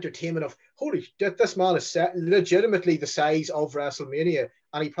the entertainment of, holy shit, this man is legitimately the size of WrestleMania,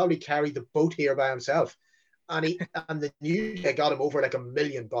 and he probably carried the boat here by himself. And the news got him over like $1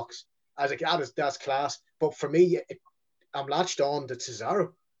 million. I was like, that's class. But for me, I'm latched on to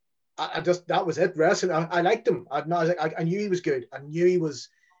Cesaro. That was it. Wrestling, I liked him. I knew he was good. I knew he was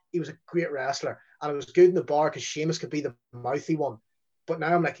a great wrestler, and it was good in the bar because Sheamus could be the mouthy one. But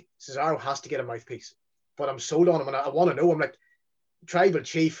now I'm like, Cesaro has to get a mouthpiece. But I'm sold on him, and I want to know. I'm like, Tribal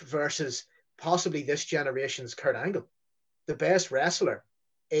Chief versus possibly this generation's Kurt Angle, the best wrestler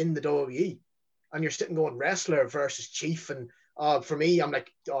in the WWE, and you're sitting going wrestler versus Chief, and for me, I'm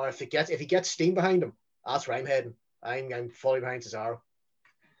like, if he gets steam behind him, that's where I'm heading. I'm fully behind Cesaro.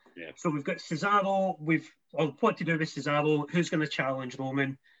 Yeah. So we've got Cesaro. What to do with Cesaro? Who's going to challenge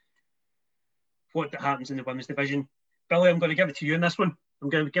Roman? What happens in the women's division? Billy, I'm going to give it to you in this one. I'm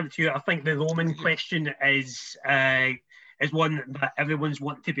going to give it to you. I think the Roman question is one that everyone's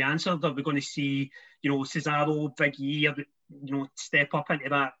wanting to be answered. Are we going to see, Cesaro, Big E, step up into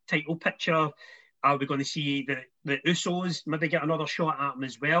that title picture? Are we going to see the Usos maybe get another shot at him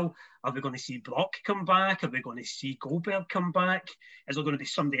as well? Are we going to see Brock come back? Are we going to see Goldberg come back? Is there going to be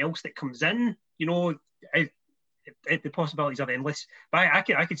somebody else that comes in? the possibilities are endless. But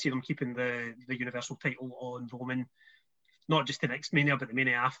I could see them keeping the Universal title on Roman, not just the next Mania, but the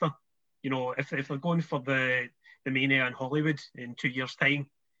Mania after. If they're going for the Mania in Hollywood in 2 years' time,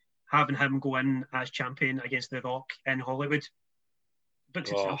 having him go in as champion against The Rock in Hollywood,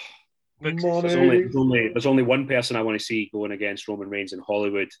 books itself. There's only one person I want to see going against Roman Reigns in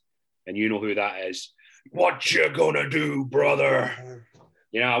Hollywood, and you know who that is. What you gonna do, brother?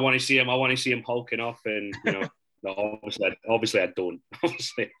 I want to see him. I want to see him hulking up, and no, obviously I don't.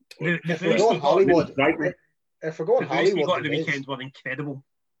 Obviously, I don't. If we're going Hollywood, the weekend were incredible.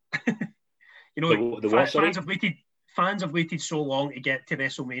 Fans have waited so long to get to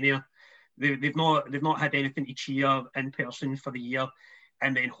WrestleMania. They've not had anything to cheer in person for the year,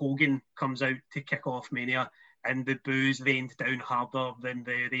 and then Hogan comes out to kick off Mania, and the boos rained down harder than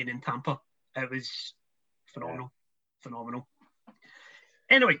the rain in Tampa. It was phenomenal.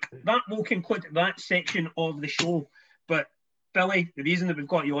 Anyway, that will conclude that section of the show. But Billy, the reason that we've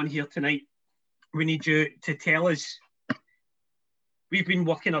got you on here tonight, we need you to tell us. We've been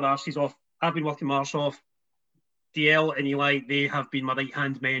working our arses off. I've been working my arse off. DL and Eli, they have been my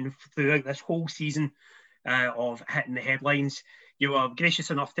right-hand men throughout this whole season of hitting the headlines. You were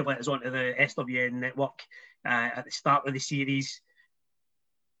gracious enough to let us onto the SWN network at the start of the series.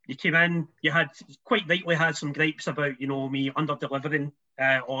 You came in, you had quite rightly had some gripes about, me under-delivering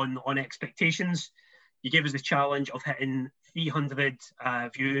on expectations. You gave us the challenge of hitting 300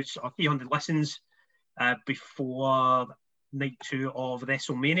 views or 300 listens before night 2 of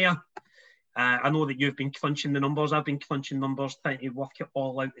WrestleMania. I know that you've been crunching the numbers. I've been crunching numbers, trying to work it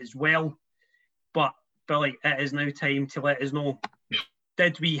all out as well. But, Billy, it is now time to let us know,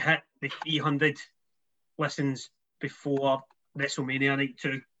 did we hit the 300 listens before WrestleMania night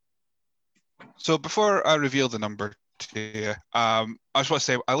 2? So before I reveal the number to you, I just want to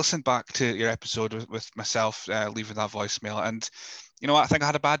say, I listened back to your episode with myself leaving that voicemail, and you know what? I think I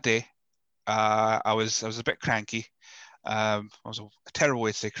had a bad day. I was a bit cranky. I was a terrible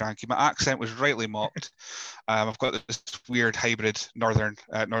way to say cranky. My accent was rightly mocked. I've got this weird hybrid northern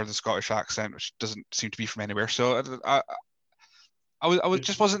Scottish accent, which doesn't seem to be from anywhere. So I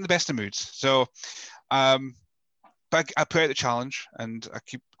just wasn't in the best of moods. So, but I put out the challenge, and I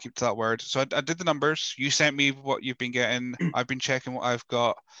keep to that word. So I did the numbers. You sent me what you've been getting. I've been checking what I've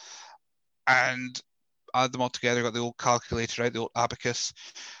got, and add them all together. Got the old calculator out, the old abacus,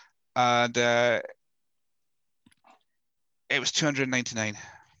 and it was 299.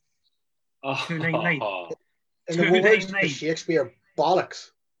 Oh, 299. In the words of Shakespeare,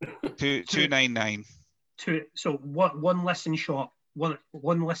 bollocks. 299. So what? One listen short.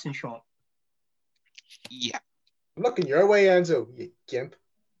 One listen short. Yeah. I'm looking your way, Enzo, you gimp.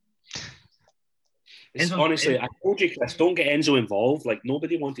 Honestly, I told you, Chris, don't get Enzo involved. Like,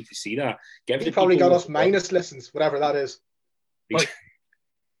 nobody wanted to see that. He probably got us minus listens, whatever that is. Like,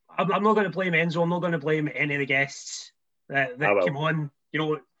 I'm not going to blame Enzo. I'm not going to blame any of the guests that came on.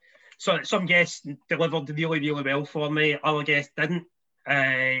 So some guests delivered really, really well for me. Other guests didn't.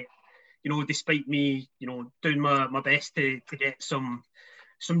 Despite me, doing my best to get some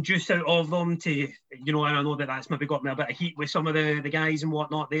juice out of them and I know that's maybe got me a bit of heat with some of the guys and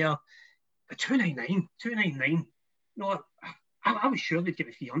whatnot there. But 299, I was sure we'd get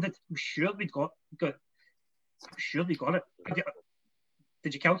the 300. I'm sure we got it.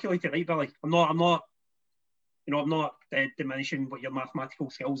 Did you calculate it right, Billy? I'm not diminishing what your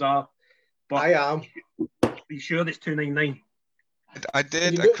mathematical skills are, but I am. Are you sure it's 299? I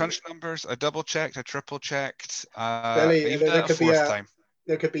did. I crunched numbers. I double checked. I triple checked. Billy, there could be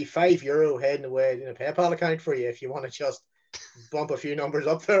there could be €5 heading away in a PayPal account for you if you want to just bump a few numbers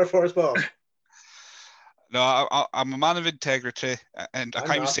up there for us, Bob. No, I'm a man of integrity, and I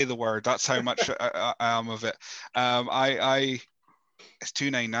can't even say the word. That's how much I am of it. It's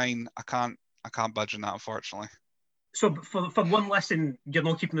 299. I can't budge on that, unfortunately. So for one listen, you're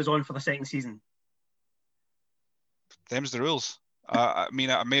not keeping us on for the second season. Them's the rules. I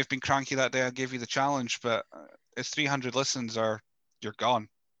mean, I may have been cranky that day. I gave you the challenge, but it's 300 listens or you're gone.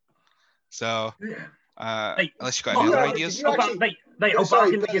 So, unless you got any other ideas. I'll bargain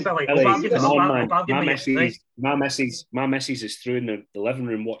with you, Billy. My missus is through in the living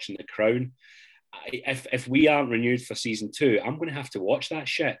room watching The Crown. If we aren't renewed for season 2, I'm going to have to watch that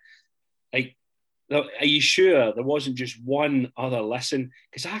shit. Like, are you sure there wasn't just one other listen?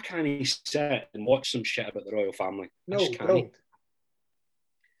 Because I can't sit and watch some shit about the royal family. No, don't.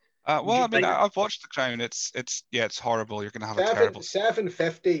 Well, I mean, I've watched The Crown. It's horrible. You're going to have a terrible...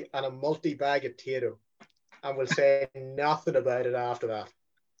 $7.50 and a multi-bag of Tato. And we'll say nothing about it after that.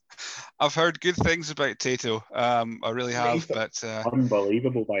 I've heard good things about Tato. I really have. But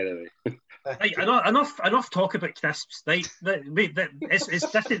unbelievable, by the way. Right, enough talk about crisps. Right, this is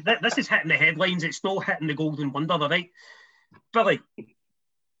hitting the headlines. It's not hitting the golden wonder. All right, Billy,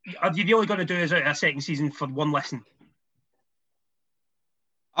 are you really going to do a second season for one listen?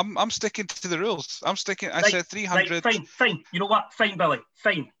 I'm sticking to the rules. I'm sticking. I Right, said 300. Right, fine. You know what? Fine, Billy.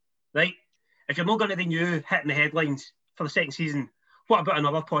 Fine. Right. If you're not going to renew hitting the headlines for the second season, what about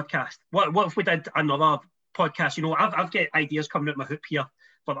another podcast? What if we did another podcast? You know, I've got ideas coming out my hoop here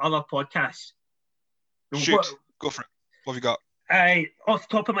for other podcasts. You know, Shoot, go for it. What have you got? Off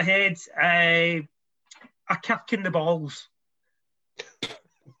the top of my head, a kick in the balls.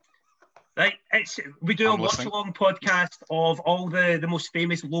 Right, we do a watch-along podcast of all the most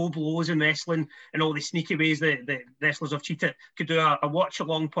famous low blows in wrestling and all the sneaky ways that wrestlers have cheated. Could do a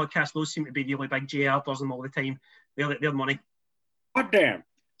watch-along podcast. Those seem to be really big. JR does them all the time. They're money. God damn.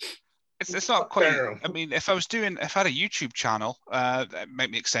 It's not quite. I mean, if I had a YouTube channel, that might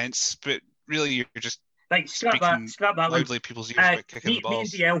make sense. But really, you're just right. Scrap that loudly people's ears about kicking the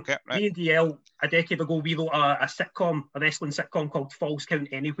balls. Me and DL, a decade ago, we wrote a wrestling sitcom called Falls Count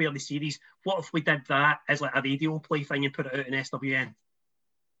Anywhere, the series. What if we did that as like a radio play thing and put it out in SWN?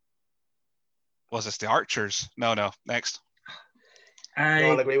 Was this the Archers? No. Next. No,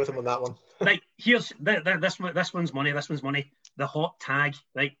 I'll agree with him on that one. Right, here's this one's money. This one's money. The hot tag,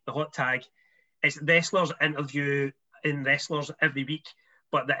 right? The hot tag. It's wrestlers interview in wrestlers every week,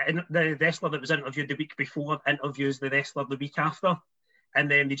 but the wrestler that was interviewed the week before interviews the wrestler the week after,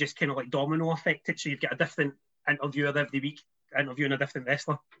 and then they just kind of like domino effect it. So you've got a different interviewer every week interviewing a different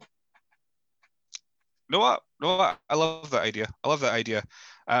wrestler. You know what? I love that idea.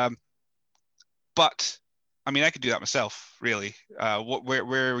 But I mean, I could do that myself, really.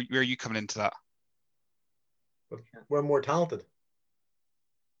 Where are you coming into that? We're more talented.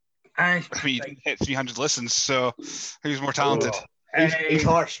 I mean, you didn't hit 300 listens, so who's more talented? He's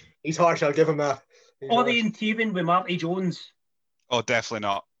harsh. He's harsh. I'll give him that. Augie and Teven with Marty Jones. Oh, definitely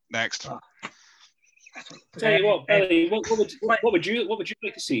not. Next. Tell you what, Billy, what would you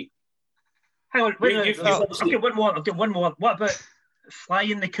like to see? Hang on, wait. I'll get one more. What about Fly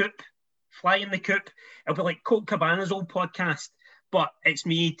in the Coop? It'll be like Colt Cabana's old podcast, but it's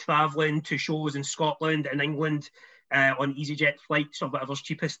me travelling to shows in Scotland and England on EasyJet flights or whatever's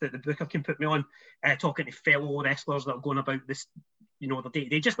cheapest that the booker can put me on, talking to fellow wrestlers that are going about this, the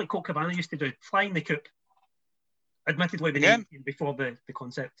day. Just like Colt Cabana used to do. Fly in the Coop. Admittedly, the name came before the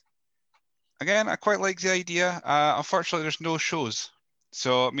concept. Again, I quite like the idea. Unfortunately, there's no shows.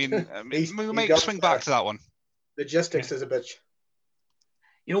 So, I mean, we might swing back to that one. Logistics is a bitch.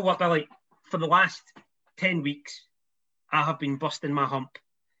 You know what, Billy? For the last 10 weeks, I have been busting my hump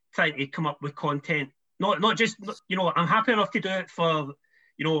trying to come up with content. Not just, I'm happy enough to do it for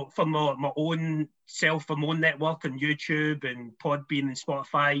my own self, for my own network on YouTube and Podbean and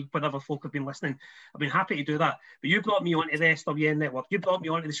Spotify, whatever folk have been listening. I've been happy to do that. But you brought me onto the SWN network. You brought me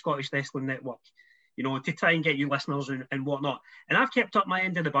onto the Scottish Wrestling Network, to try and get you listeners and whatnot. And I've kept up my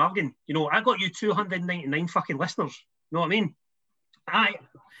end of the bargain. I got you 299 fucking listeners. You know what I mean?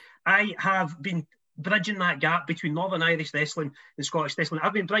 I have been bridging that gap between Northern Irish wrestling and Scottish wrestling.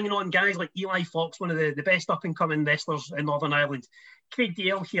 I've been bringing on guys like Eli Fox, one of the best up-and-coming wrestlers in Northern Ireland. Craig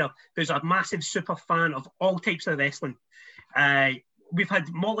DL here, who's a massive super fan of all types of wrestling. We've had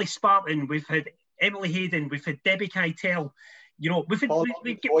Molly Spartan, we've had Emily Hayden, we've had Debbie Keitel. We get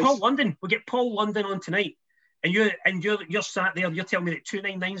Paul London. We get Paul London on tonight, and you're sat there. You're telling me that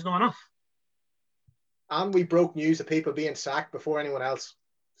 299 is not enough. And we broke news of people being sacked before anyone else.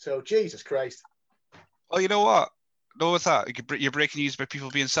 So Jesus Christ. Well, you know what? No, with that, you're breaking news about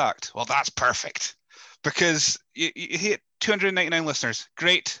people being sacked. Well, that's perfect, because you hit 299 listeners.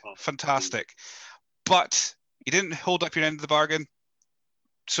 Great, fantastic, but you didn't hold up your end of the bargain.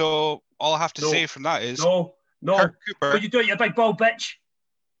 So all I have to say from that is no. Kurt Cooper, what you doing, you big bald bitch?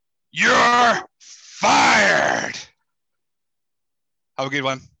 You're fired. Have a good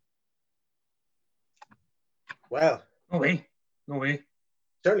one. Well, no way.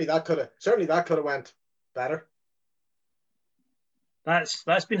 Certainly that could have went better. That's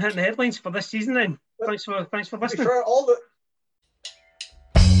been hitting the headlines for this season. Then thanks for listening. Sure, all